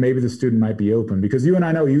when maybe the student might be open. Because you and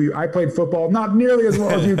I know, I played football, not nearly as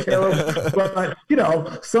well as you, Caleb,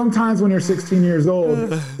 but sometimes when you're 16 years old,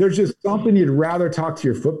 there's just something you'd rather talk to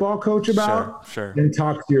your football coach about than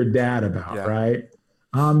talk to your dad about, right?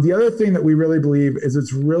 The other thing that we really believe is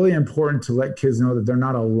it's really important to let kids know that they're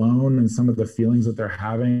not alone in some of the feelings that they're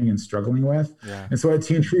having and struggling with. And so at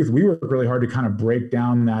Teen Truth, we work really hard to kind of break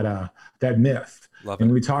down that myth.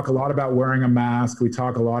 And we talk a lot about wearing a mask. We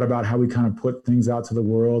talk a lot about how we kind of put things out to the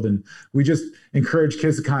world. And we just encourage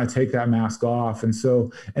kids to kind of take that mask off. And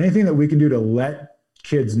so anything that we can do to let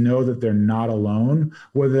kids know that they're not alone,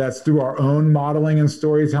 whether that's through our own modeling and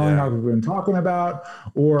storytelling, like we've been talking about,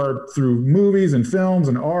 or through movies and films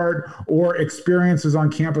and art, or experiences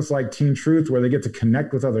on campus like Teen Truth, where they get to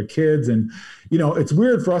connect with other kids. And, it's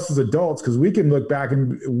weird for us as adults because we can look back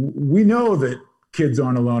and we know that kids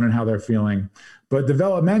aren't alone in how they're feeling. But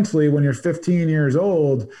developmentally, when you're 15 years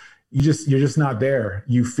old, you're just not there.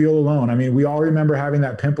 You feel alone. I mean, we all remember having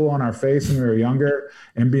that pimple on our face when we were younger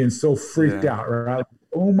and being so freaked out, right?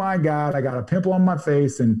 Oh my God, I got a pimple on my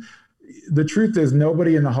face. And the truth is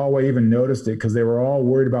nobody in the hallway even noticed it because they were all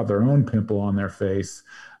worried about their own pimple on their face.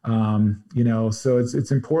 So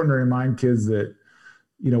it's important to remind kids that,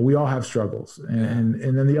 we all have struggles. And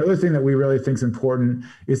then the other thing that we really think is important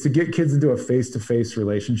is to get kids into a face-to-face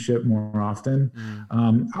relationship more often.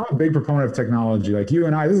 I'm a big proponent of technology. Like you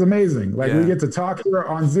and I, this is amazing. Like we get to talk here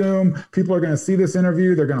on Zoom. People are going to see this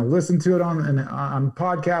interview. They're going to listen to it on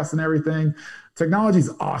podcasts and everything. Technology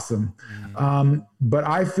is awesome. But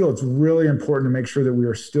I feel it's really important to make sure that we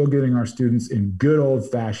are still getting our students in good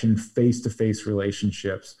old-fashioned face-to-face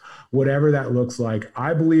relationships, whatever that looks like.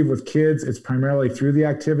 I believe with kids, it's primarily through the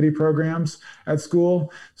activity programs at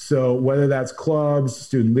school. So whether that's clubs,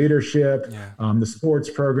 student leadership, the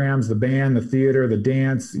sports programs, the band, the theater, the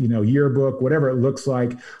dance, yearbook, whatever it looks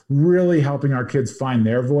like, really helping our kids find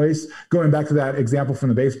their voice. Going back to that example from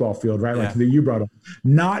the baseball field, right? Like that you brought up,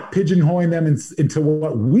 not pigeonholing them into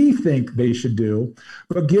what we think they should do,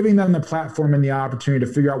 but giving them the platform and the opportunity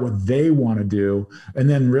to figure out what they want to do, and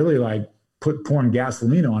then really like pouring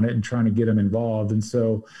gasoline on it and trying to get them involved. And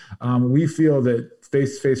so we feel that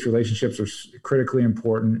face-to-face relationships are critically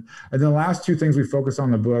important. And then the last 2 things we focus on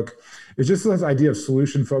in the book is just this idea of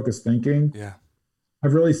solution-focused thinking.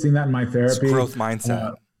 I've really seen that in my therapy. It's growth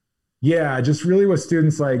mindset. Just really with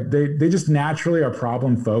students, like they just naturally are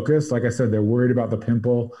problem focused. Like I said, they're worried about the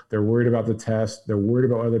pimple, they're worried about the test, they're worried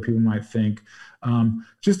about what other people might think,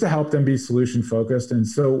 just to help them be solution focused. And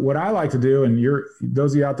so what I like to do, and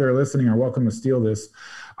those of you out there listening are welcome to steal this,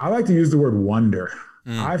 I like to use the word wonder.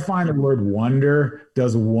 I find the word wonder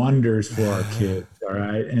does wonders for our kids. All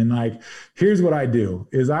right. And like, here's what I do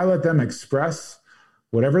is I let them express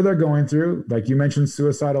whatever they're going through. Like you mentioned,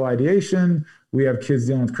 suicidal ideation. We have kids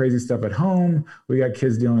dealing with crazy stuff at home. We got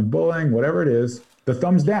kids dealing with bullying, whatever it is, the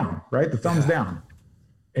thumbs down, right? The thumbs down.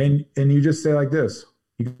 And you just say like this,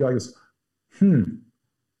 You go like this,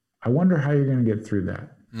 I wonder how you're going to get through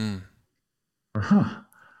that. Or,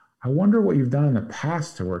 I wonder what you've done in the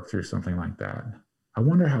past to work through something like that. I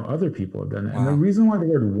wonder how other people have done it. Wow. And the reason why the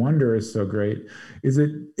word wonder is so great is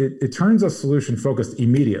it turns us solution focused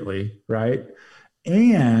immediately, right?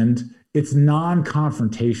 And it's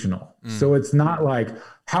non-confrontational. So it's not like,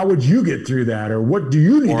 how would you get through that? Or what do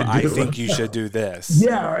you need to do? I think you should do this.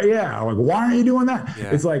 Yeah. Like, why aren't you doing that?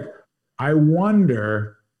 Yeah. It's like, I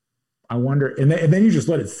wonder, and then you just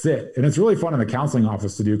let it sit. And it's really fun in the counseling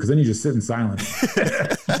office to do, because then you just sit in silence.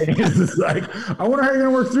 And it's just like, I wonder how you're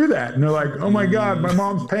going to work through that. And they're like, oh my God, my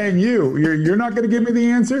mom's paying you. You're not going to give me the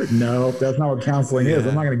answer? No, that's not what counseling is.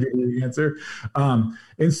 I'm not going to give you the answer.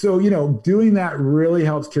 And so, doing that really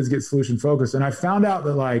helps kids get solution focused. And I found out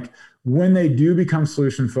that like, when they do become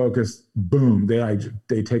solution focused, boom,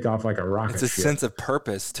 they take off like a rocket. It's a sense of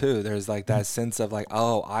purpose too. There's like that sense of like,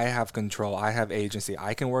 oh, I have control, I have agency,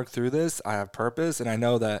 I can work through this, I have purpose. And I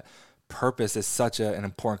know that purpose is such an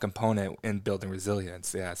important component in building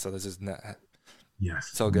resilience. Yeah. So this is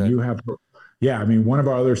so good. One of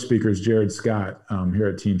our other speakers, Jared Scott, here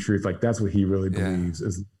at Team Truth, like that's what he really believes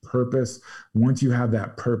is purpose. Once you have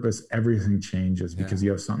that purpose, everything changes because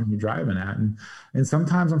you have something you're driving at. And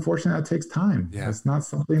sometimes, unfortunately, that takes time. Yeah. It's not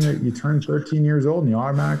something that you turn 13 years old and you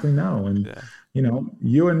automatically know. And,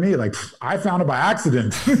 you and me, like I found it by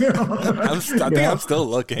accident. I think I'm still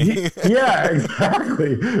looking. Yeah,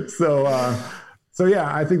 exactly. So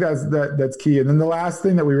yeah, I think that's key. And then the last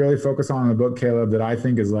thing that we really focus on in the book, Caleb, that I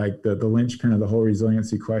think is like the linchpin of the whole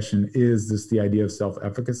resiliency question is just the idea of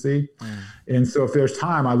self-efficacy. And so if there's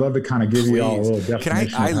time, I'd love to kind of give you all a little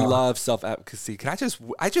definition. I love self-efficacy.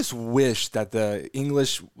 I just wish that the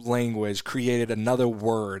English language created another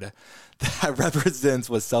word that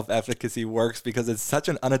represents what self-efficacy works, because it's such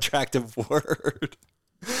an unattractive word.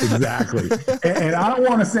 Exactly. And I don't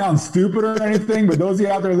want to sound stupid or anything, but those of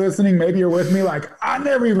you out there listening, maybe you're with me, like, I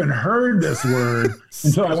never even heard this word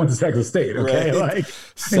until I went to Texas State, okay? Right. Like,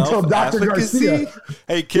 until Dr. Garcia.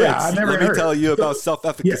 Hey, kids, let me tell you about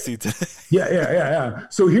self-efficacy today. Yeah.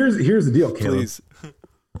 So here's the deal, Caleb. Please.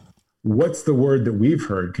 What's the word that we've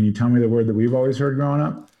heard? Can you tell me the word that we've always heard growing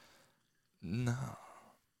up? No.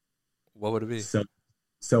 What would it be?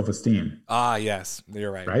 Self-esteem. Yes,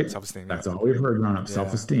 you're right. Right? Self-esteem. That's all we've heard growing up. Yeah.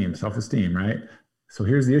 Self-esteem, right? So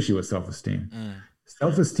here's the issue with self-esteem.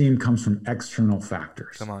 Self-esteem comes from external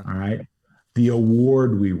factors. Come on. All right. The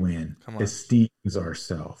award we win esteems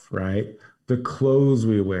ourselves, right? The clothes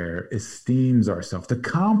we wear esteems ourselves. The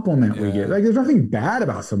compliment we get, like there's nothing bad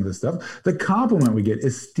about some of this stuff. The compliment we get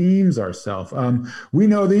esteems ourselves. We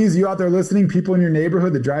know these, you out there listening, people in your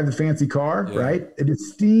neighborhood that drive the fancy car, right? It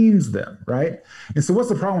esteems them, right? And so what's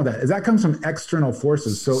the problem with that? Is that comes from external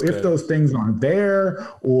forces. So if those things aren't there,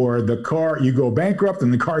 or the car, you go bankrupt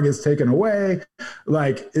and the car gets taken away,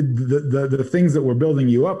 like the things that were building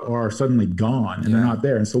you up are suddenly gone and they're not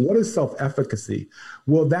there. And so what is self-efficacy?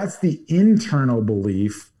 Well, that's the internal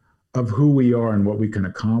belief of who we are and what we can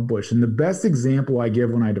accomplish. And the best example I give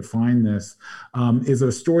when I define this is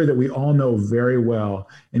a story that we all know very well.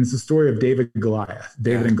 And it's the story of David and Goliath.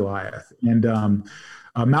 And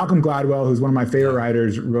Malcolm Gladwell, who's one of my favorite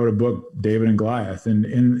writers, wrote a book, David and Goliath. And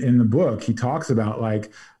in the book, he talks about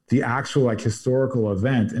like the actual like historical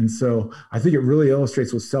event. And so I think it really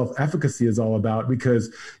illustrates what self-efficacy is all about,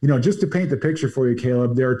 because, just to paint the picture for you,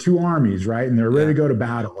 Caleb, there are two armies, right? And they're ready to go to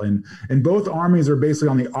battle. And both armies are basically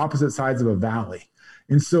on the opposite sides of a valley.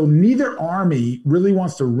 And so neither army really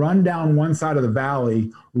wants to run down one side of the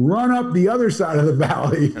valley, run up the other side of the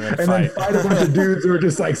valley, and then fight a bunch of dudes who are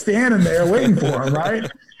just like standing there waiting for them,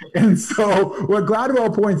 right? And so what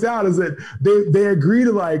Gladwell points out is that they agree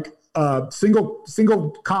to like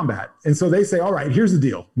single combat. And so they say, all right, here's the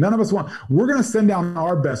deal. None of us we're going to send down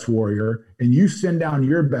our best warrior and you send down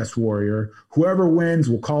your best warrior. Whoever wins,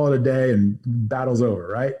 we'll call it a day and battle's over.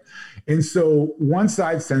 Right. And so one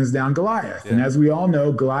side sends down Goliath. And as we all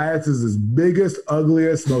know, Goliath is the biggest,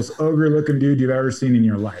 ugliest, most ogre looking dude you've ever seen in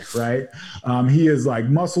your life. Right. He is like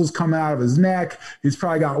muscles coming out of his neck. He's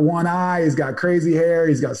probably got one eye. He's got crazy hair.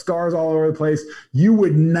 He's got scars all over the place. You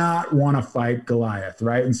would not want to fight Goliath.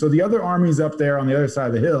 Right. And so the other army's up there on the other side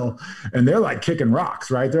of the hill and they're like kicking rocks.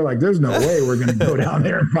 Right. They're like, there's no way we're going to go down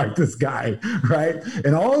there and fight this guy. Right.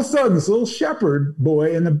 And all of a sudden, this little shepherd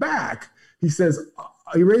boy in the back, he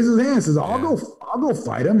raises his hand and says, I'll go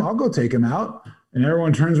fight him. I'll go take him out. And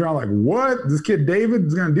everyone turns around like, what? This kid David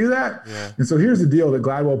is going to do that? Yeah. And so here's the deal that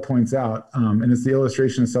Gladwell points out, and it's the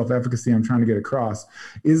illustration of self-efficacy I'm trying to get across,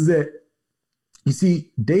 is that, you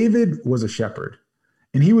see, David was a shepherd,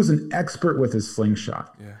 and he was an expert with his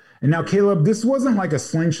slingshot. Yeah. And now, Caleb, this wasn't like a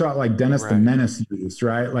slingshot like Dennis the Right. Menace used,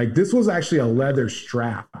 right? Like this was actually a leather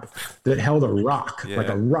strap that held a rock, like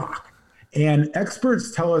Yeah. a rock. And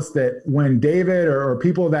experts tell us that when David or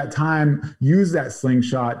people of that time used that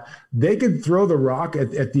slingshot, they could throw the rock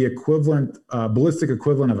at the equivalent, ballistic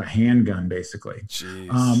equivalent of a handgun, basically.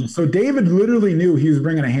 Jeez. So David literally knew he was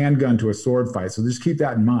bringing a handgun to a sword fight. So just keep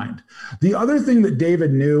that in mind. The other thing that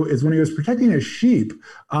David knew is when he was protecting his sheep,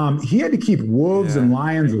 he had to keep wolves and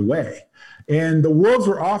lions away. And the wolves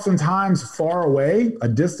were oftentimes far away, a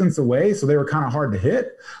distance away, so they were kind of hard to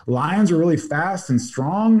hit. Lions were really fast and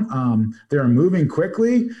strong. They were moving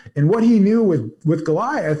quickly. And what he knew with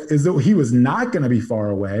Goliath is that he was not going to be far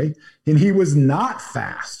away, and he was not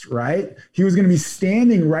fast, right? He was going to be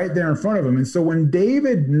standing right there in front of him. And so when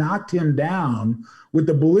David knocked him down with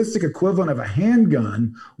the ballistic equivalent of a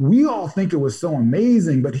handgun, we all think it was so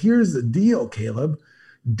amazing. But here's the deal, Caleb.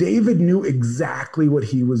 David knew exactly what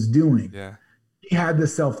he was doing. Yeah. He had the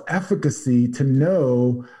self-efficacy to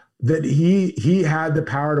know that he had the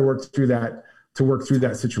power to work through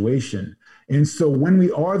that situation. And so when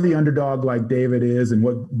we are the underdog like David is, and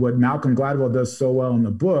what Malcolm Gladwell does so well in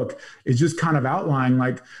the book is just kind of outline,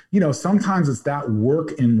 like, sometimes it's that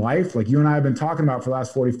work in life, like you and I have been talking about for the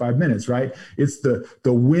last 45 minutes, right? It's the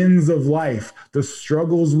wins of life, the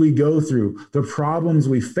struggles we go through, the problems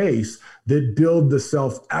we face that build the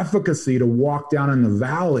self-efficacy to walk down in the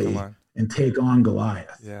valley and take on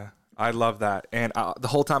Goliath. Yeah. I love that. And the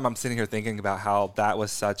whole time I'm sitting here thinking about how that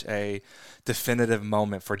was such a definitive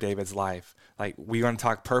moment for David's life. Like, we want to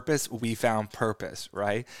talk purpose. We found purpose,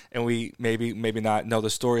 right? And we maybe not know the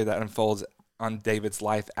story that unfolds on David's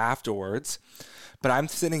life afterwards. But I'm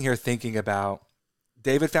sitting here thinking about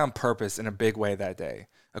David found purpose in a big way that day,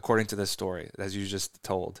 according to this story, as you just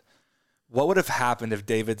told. What would have happened if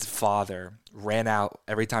David's father ran out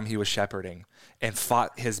every time he was shepherding and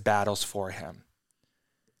fought his battles for him?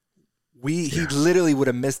 He literally would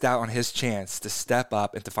have missed out on his chance to step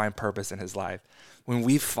up and to find purpose in his life. When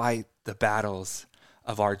we fight the battles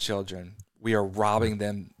of our children, we are robbing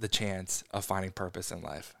them the chance of finding purpose in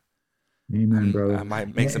life. Amen, brother. I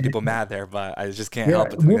might make some people mad there, but I just can't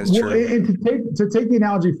help but think it's true. And to take the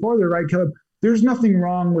analogy further, right, Caleb, there's nothing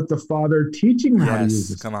wrong with the father teaching him how to use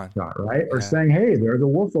this shot, right? Or saying, hey, there's a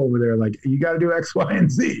wolf over there. Like, you got to do X, Y,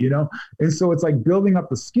 and Z, And so it's like building up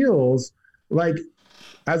the skills, like,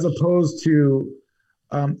 as opposed to,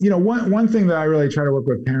 one thing that I really try to work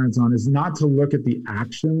with parents on is not to look at the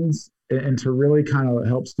actions and to really kind of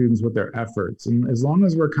help students with their efforts. And as long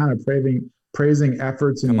as we're kind of praising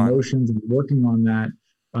efforts and emotions and working on that,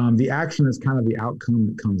 the action is kind of the outcome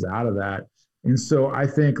that comes out of that. And so I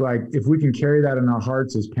think, like, if we can carry that in our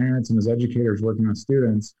hearts as parents and as educators working on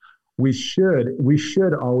students, we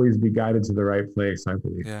should always be guided to the right place, I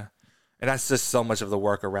believe. Yeah. And that's just so much of the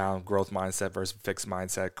work around growth mindset versus fixed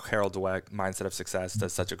mindset. Carol Dweck, Mindset of Success,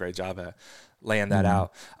 does such a great job at laying that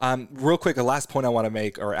out. Real quick, the last point I want to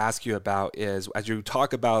make or ask you about is, as you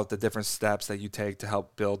talk about the different steps that you take to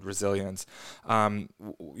help build resilience,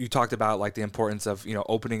 you talked about like the importance of,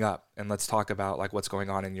 opening up, and let's talk about like what's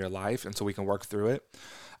going on in your life, and so we can work through it.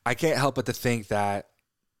 I can't help but to think that,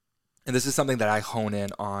 and this is something that I hone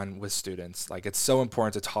in on with students, like, it's so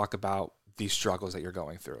important to talk about these struggles that you're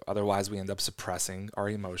going through. Otherwise, we end up suppressing our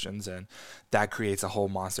emotions, and that creates a whole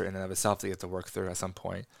monster in and of itself that you have to work through at some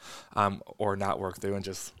point, or not work through, and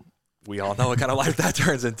just, we all know what kind of life that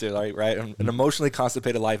turns into, right? An emotionally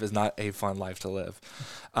constipated life is not a fun life to live.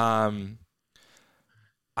 I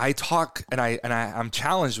talk, and I'm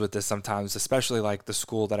challenged with this sometimes, especially like the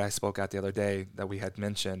school that I spoke at the other day that we had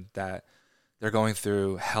mentioned, that they're going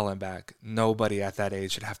through hell and back. Nobody at that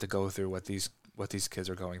age should have to go through what these kids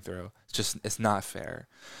are going through. It's not fair.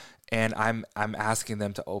 And I'm asking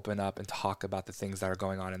them to open up and talk about the things that are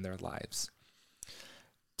going on in their lives.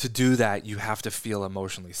 To do that, you have to feel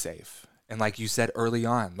emotionally safe. And like you said early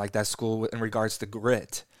on, like that school in regards to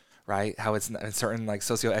grit, right? How it's in certain like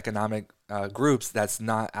socioeconomic groups, that's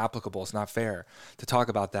not applicable. It's not fair to talk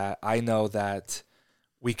about that. I know that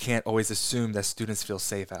we can't always assume that students feel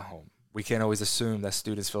safe at home. We can't always assume that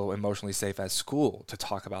students feel emotionally safe at school to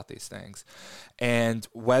talk about these things. And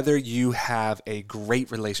whether you have a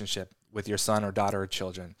great relationship with your son or daughter or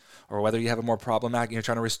children, or whether you have a more problematic, you're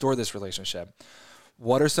trying to restore this relationship,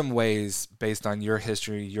 what are some ways, based on your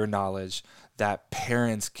history, your knowledge, that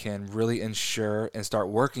parents can really ensure and start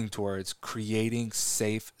working towards creating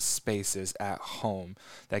safe spaces at home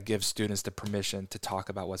that give students the permission to talk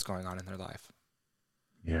about what's going on in their life?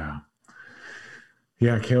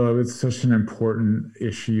 Yeah, Caleb, it's such an important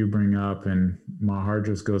issue you bring up, and my heart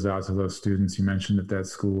just goes out to those students you mentioned at that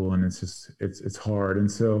school, and it's hard.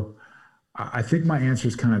 And so I think my answer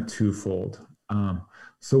is kind of twofold.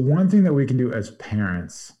 So one thing that we can do as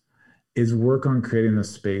parents is work on creating the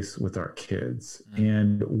space with our kids.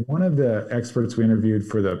 And one of the experts we interviewed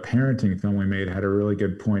for the parenting film we made had a really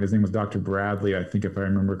good point. His name was Dr. Bradley, I think, if I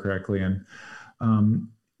remember correctly. And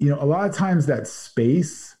a lot of times that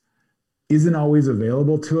space isn't always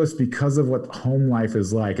available to us because of what home life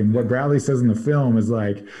is like. And what Bradley says in the film is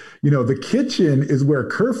like, the kitchen is where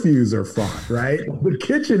curfews are fought, right? The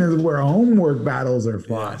kitchen is where homework battles are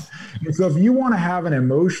fought. Yes. And so if you want to have an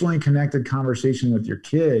emotionally connected conversation with your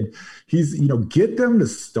kid, get them to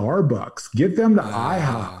Starbucks, get them to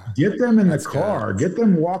IHOP, get them in the car, get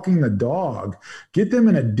them walking the dog, get them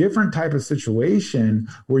in a different type of situation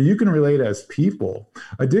where you can relate as people.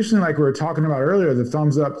 Additionally, like we were talking about earlier, the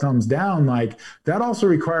thumbs up, thumbs down, like that also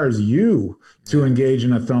requires you to engage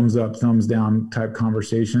in a thumbs up, thumbs down type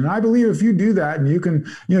conversation. And I believe if you do that and you can,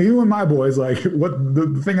 you and my boys, like what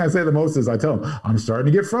the thing I say the most is I tell them, I'm starting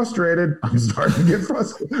to get frustrated.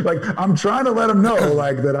 Like I'm trying to let them know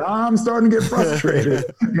like that I'm starting to get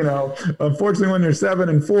frustrated. Unfortunately when you're 7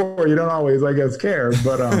 and 4, you don't always, I guess, care.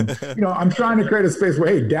 But, I'm trying to create a space where,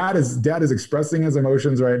 hey, dad is expressing his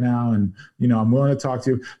emotions right now. And, I'm willing to talk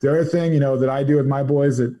to you. The other thing, that I do with my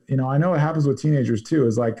boys that, I know it happens with teenagers too,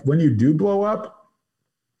 is like when you do blow up,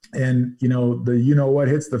 and what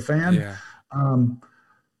hits the fan,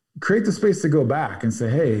 create the space to go back and say,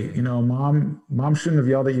 hey, mom shouldn't have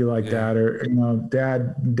yelled at you like that, or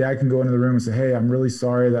dad can go into the room and say, hey, I'm really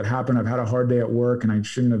sorry that happened. I've had a hard day at work and I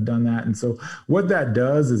shouldn't have done that. And so what that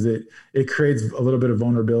does is it creates a little bit of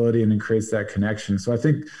vulnerability and it creates that connection. So I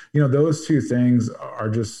think those two things are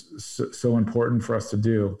just so important for us to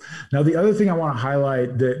do. Now the other thing I want to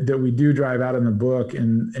highlight that we do drive out in the book,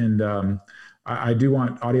 and I do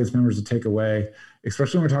want audience members to take away,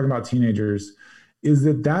 especially when we're talking about teenagers, is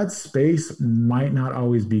that space might not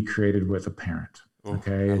always be created with a parent.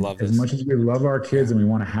 Okay. I love as this. much as we love our kids and we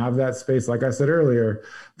want to have that space, like I said earlier,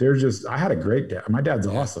 I had a great dad. My dad's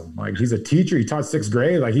awesome. Like he's a teacher. He taught 6th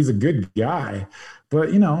grade. Like he's a good guy,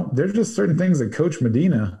 but there's just certain things that Coach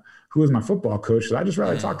Medina, who was my football coach, that I just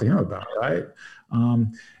rather talk to him about. Right.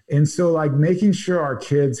 And so like making sure our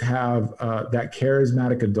kids have that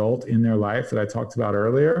charismatic adult in their life that I talked about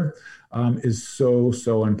earlier is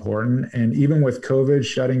so important. And even with COVID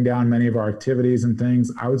shutting down many of our activities and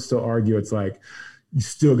things, I would still argue it's like, you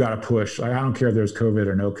still got to push. Like, I don't care if there's COVID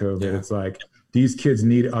or no COVID. Yeah. It's like, these kids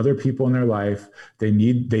need other people in their life. They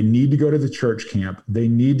need to go to the church camp. They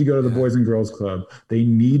need to go to the Boys and Girls Club. They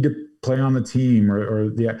need to play on the team or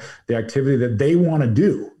the activity that they want to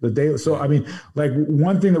do. So I mean, like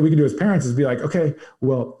one thing that we can do as parents is be like, okay,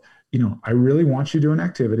 well, I really want you to do an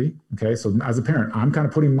activity. Okay. So as a parent, I'm kind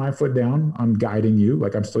of putting my foot down. I'm guiding you.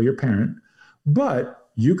 Like I'm still your parent, but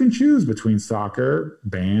you can choose between soccer,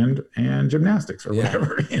 band, and gymnastics or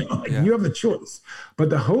whatever. You have the choice. But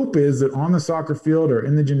the hope is that on the soccer field or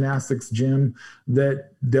in the gymnastics gym,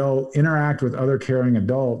 that they'll interact with other caring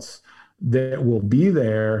adults that will be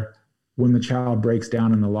there when the child breaks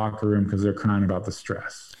down in the locker room because they're crying about the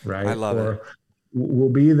stress, right? I love it. We'll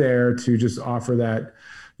be there to just offer that.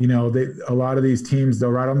 A lot of these teams, they'll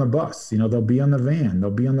ride on the bus, they'll be on the van, they'll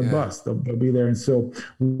be on the bus, they'll be there. And so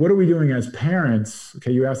what are we doing as parents?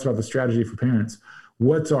 Okay. You asked about the strategy for parents.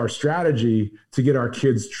 What's our strategy to get our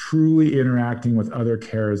kids truly interacting with other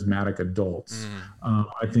charismatic adults?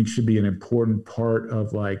 I think should be an important part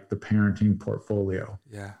of like the parenting portfolio.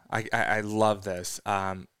 Yeah. I love this.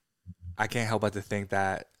 I can't help but to think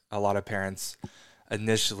that a lot of parents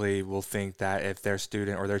initially will think that if their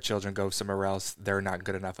student or their children go somewhere else, they're not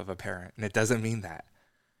good enough of a parent. And it doesn't mean that.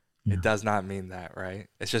 Yeah. It does not mean that, right?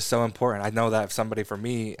 It's just so important. I know that if somebody, for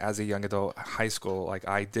me as a young adult, high school, like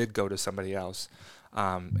I did go to somebody else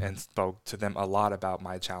and spoke to them a lot about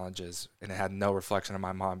my challenges, and it had no reflection of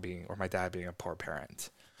my mom or my dad being a poor parent.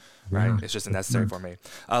 Right. Yeah. It's just necessary for me.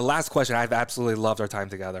 Last question. I've absolutely loved our time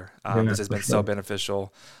together. This has been so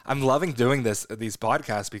beneficial. I'm loving doing these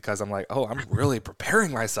podcasts because I'm like, I'm really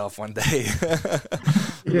preparing myself one day.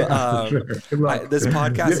 This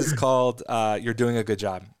podcast is called You're Doing a Good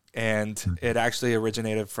Job. And it actually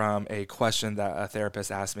originated from a question that a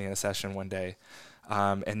therapist asked me in a session one day.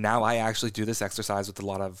 And now I actually do this exercise with a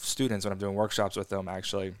lot of students when I'm doing workshops with them,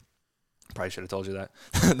 actually. Probably should have told you that.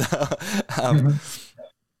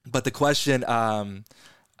 But the question that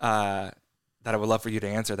I would love for you to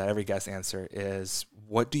answer, that every guest answer, is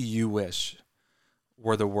what do you wish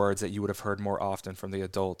were the words that you would have heard more often from the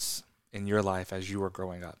adults in your life as you were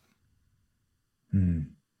growing up? That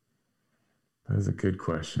is a good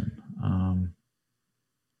question.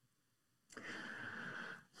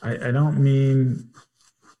 I don't mean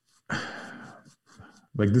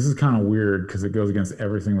like, this is kind of weird because it goes against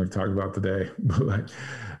everything we've talked about today. But like,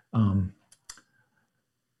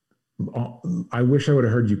 I wish I would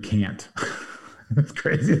have heard you can't. As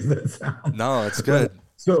crazy as that sounds. No, it's good.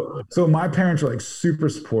 So my parents were like super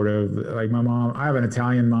supportive. Like my mom, I have an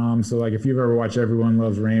Italian mom. So like if you've ever watched Everyone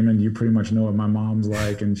Loves Raymond, you pretty much know what my mom's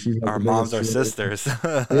like. And she's like, our moms are sisters.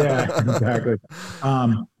 Yeah, exactly.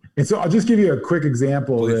 And so I'll just give you a quick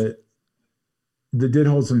example that did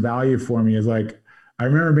hold some value for me. Is like, I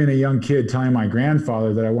remember being a young kid telling my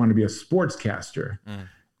grandfather that I wanted to be a sportscaster.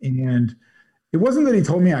 And it wasn't that he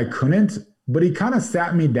told me I couldn't, but he kind of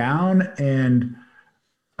sat me down, and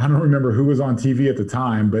I don't remember who was on TV at the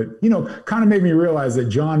time, but, you know, kind of made me realize that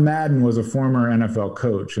John Madden was a former NFL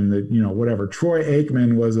coach, and that, you know, whatever, Troy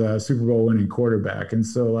Aikman was a Super Bowl winning quarterback. And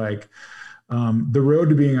so like the road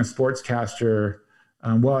to being a sportscaster,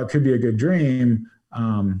 while it could be a good dream,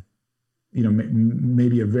 you know,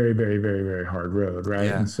 maybe a very, very, very, very hard road. Right.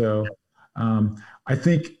 Yeah. And so I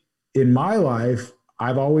think in my life,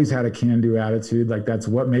 I've always had a can-do attitude. Like that's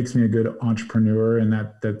what makes me a good entrepreneur. And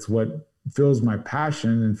that's what fills my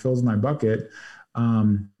passion and fills my bucket.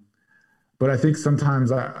 But I think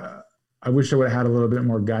sometimes I wish I would have had a little bit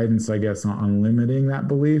more guidance, I guess, on limiting that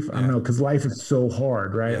belief. I don't know, because life is so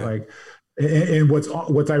hard, right? Yeah. Like, and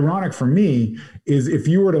what's ironic for me is if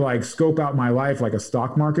you were to like scope out my life like a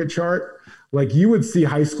stock market chart, like you would see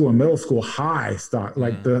high school and middle school high stock,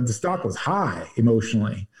 like the stock was high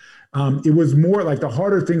emotionally. It was more like the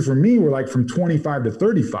harder things for me were like from 25 to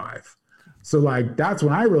 35. So like, that's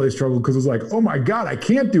when I really struggled, because it was like, oh my God, I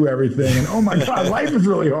can't do everything. And oh my God, life is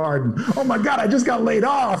really hard. And oh my God, I just got laid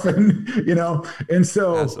off. And, you know, and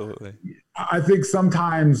so absolutely. I think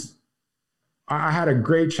sometimes I had a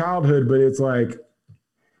great childhood, but it's like,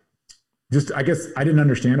 just, I guess I didn't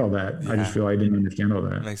understand all that. Yeah. I just feel I didn't understand all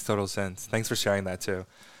that. It makes total sense. Thanks for sharing that too.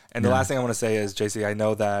 And the last thing I want to say is, JC, I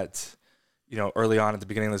know that, you know, early on at the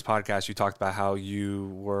beginning of this podcast, you talked about how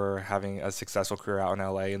you were having a successful career out in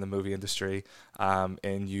LA in the movie industry,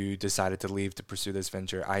 and you decided to leave to pursue this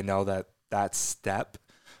venture. I know that step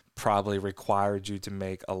probably required you to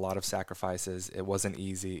make a lot of sacrifices. It wasn't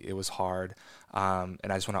easy. It was hard. And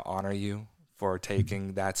I just want to honor you for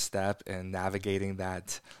taking that step and navigating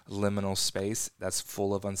that liminal space that's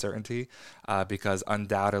full of uncertainty, because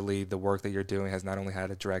undoubtedly the work that you're doing has not only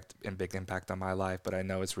had a direct and big impact on my life, but I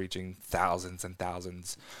know it's reaching thousands and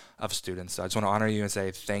thousands of students. So I just want to honor you and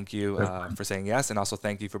say thank you for saying yes, and also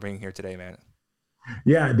thank you for being here today, man.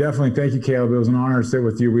 Yeah, definitely. Thank you, Caleb. It was an honor to sit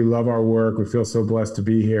with you. We love our work. We feel so blessed to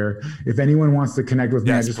be here. If anyone wants to connect with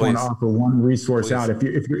me, I just want to offer one resource out. If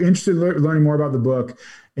you're interested in learning more about the book,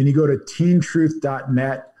 and you go to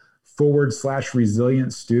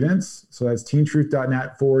teentruth.net/resilient students. So that's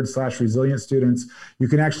teentruth.net/resilient students. You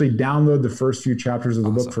can actually download the first few chapters of the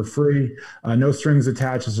book for free. No strings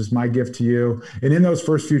attached. It's just my gift to you. And in those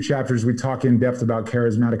first few chapters, we talk in depth about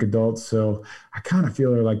charismatic adults. So I kind of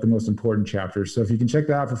feel they're like the most important chapters. So if you can check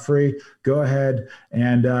that out for free, go ahead.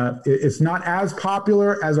 And it's not as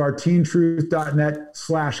popular as our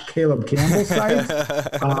teentruth.net/Caleb Campbell site.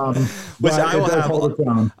 Which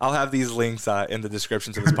I'll have these links in the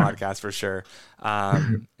description to this podcast for sure.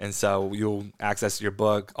 And so you'll access your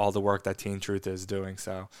book, all the work that Teen Truth is doing.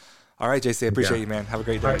 So, all right, JC, I appreciate you, man. Have a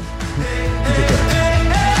great day.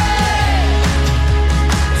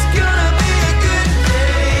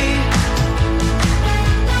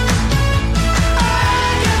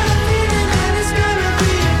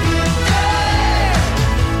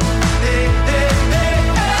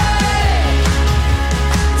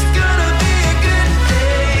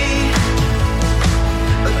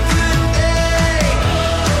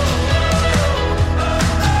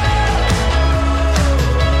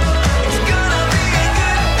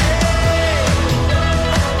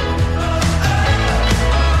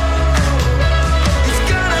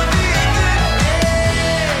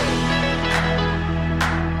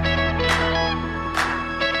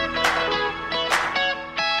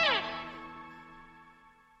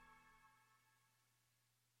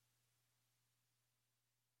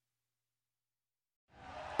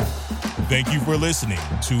 Thank you for listening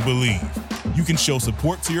to Believe. You can show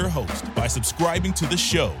support to your host by subscribing to the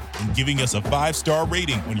show and giving us a 5-star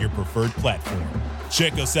rating on your preferred platform.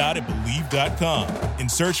 Check us out at Believe.com and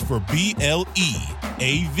search for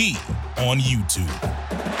BLEAV on YouTube.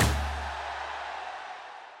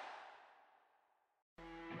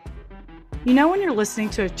 You know when you're listening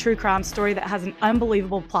to a true crime story that has an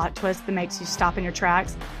unbelievable plot twist that makes you stop in your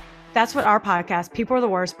tracks? That's what our podcast, People Are the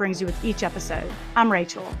Worst, brings you with each episode. I'm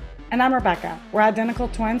Rachel. And I'm Rebecca. We're identical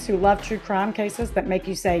twins who love true crime cases that make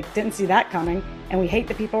you say, didn't see that coming, and we hate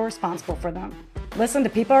the people responsible for them. Listen to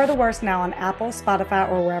People Are the Worst now on Apple,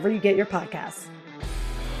 Spotify, or wherever you get your podcasts.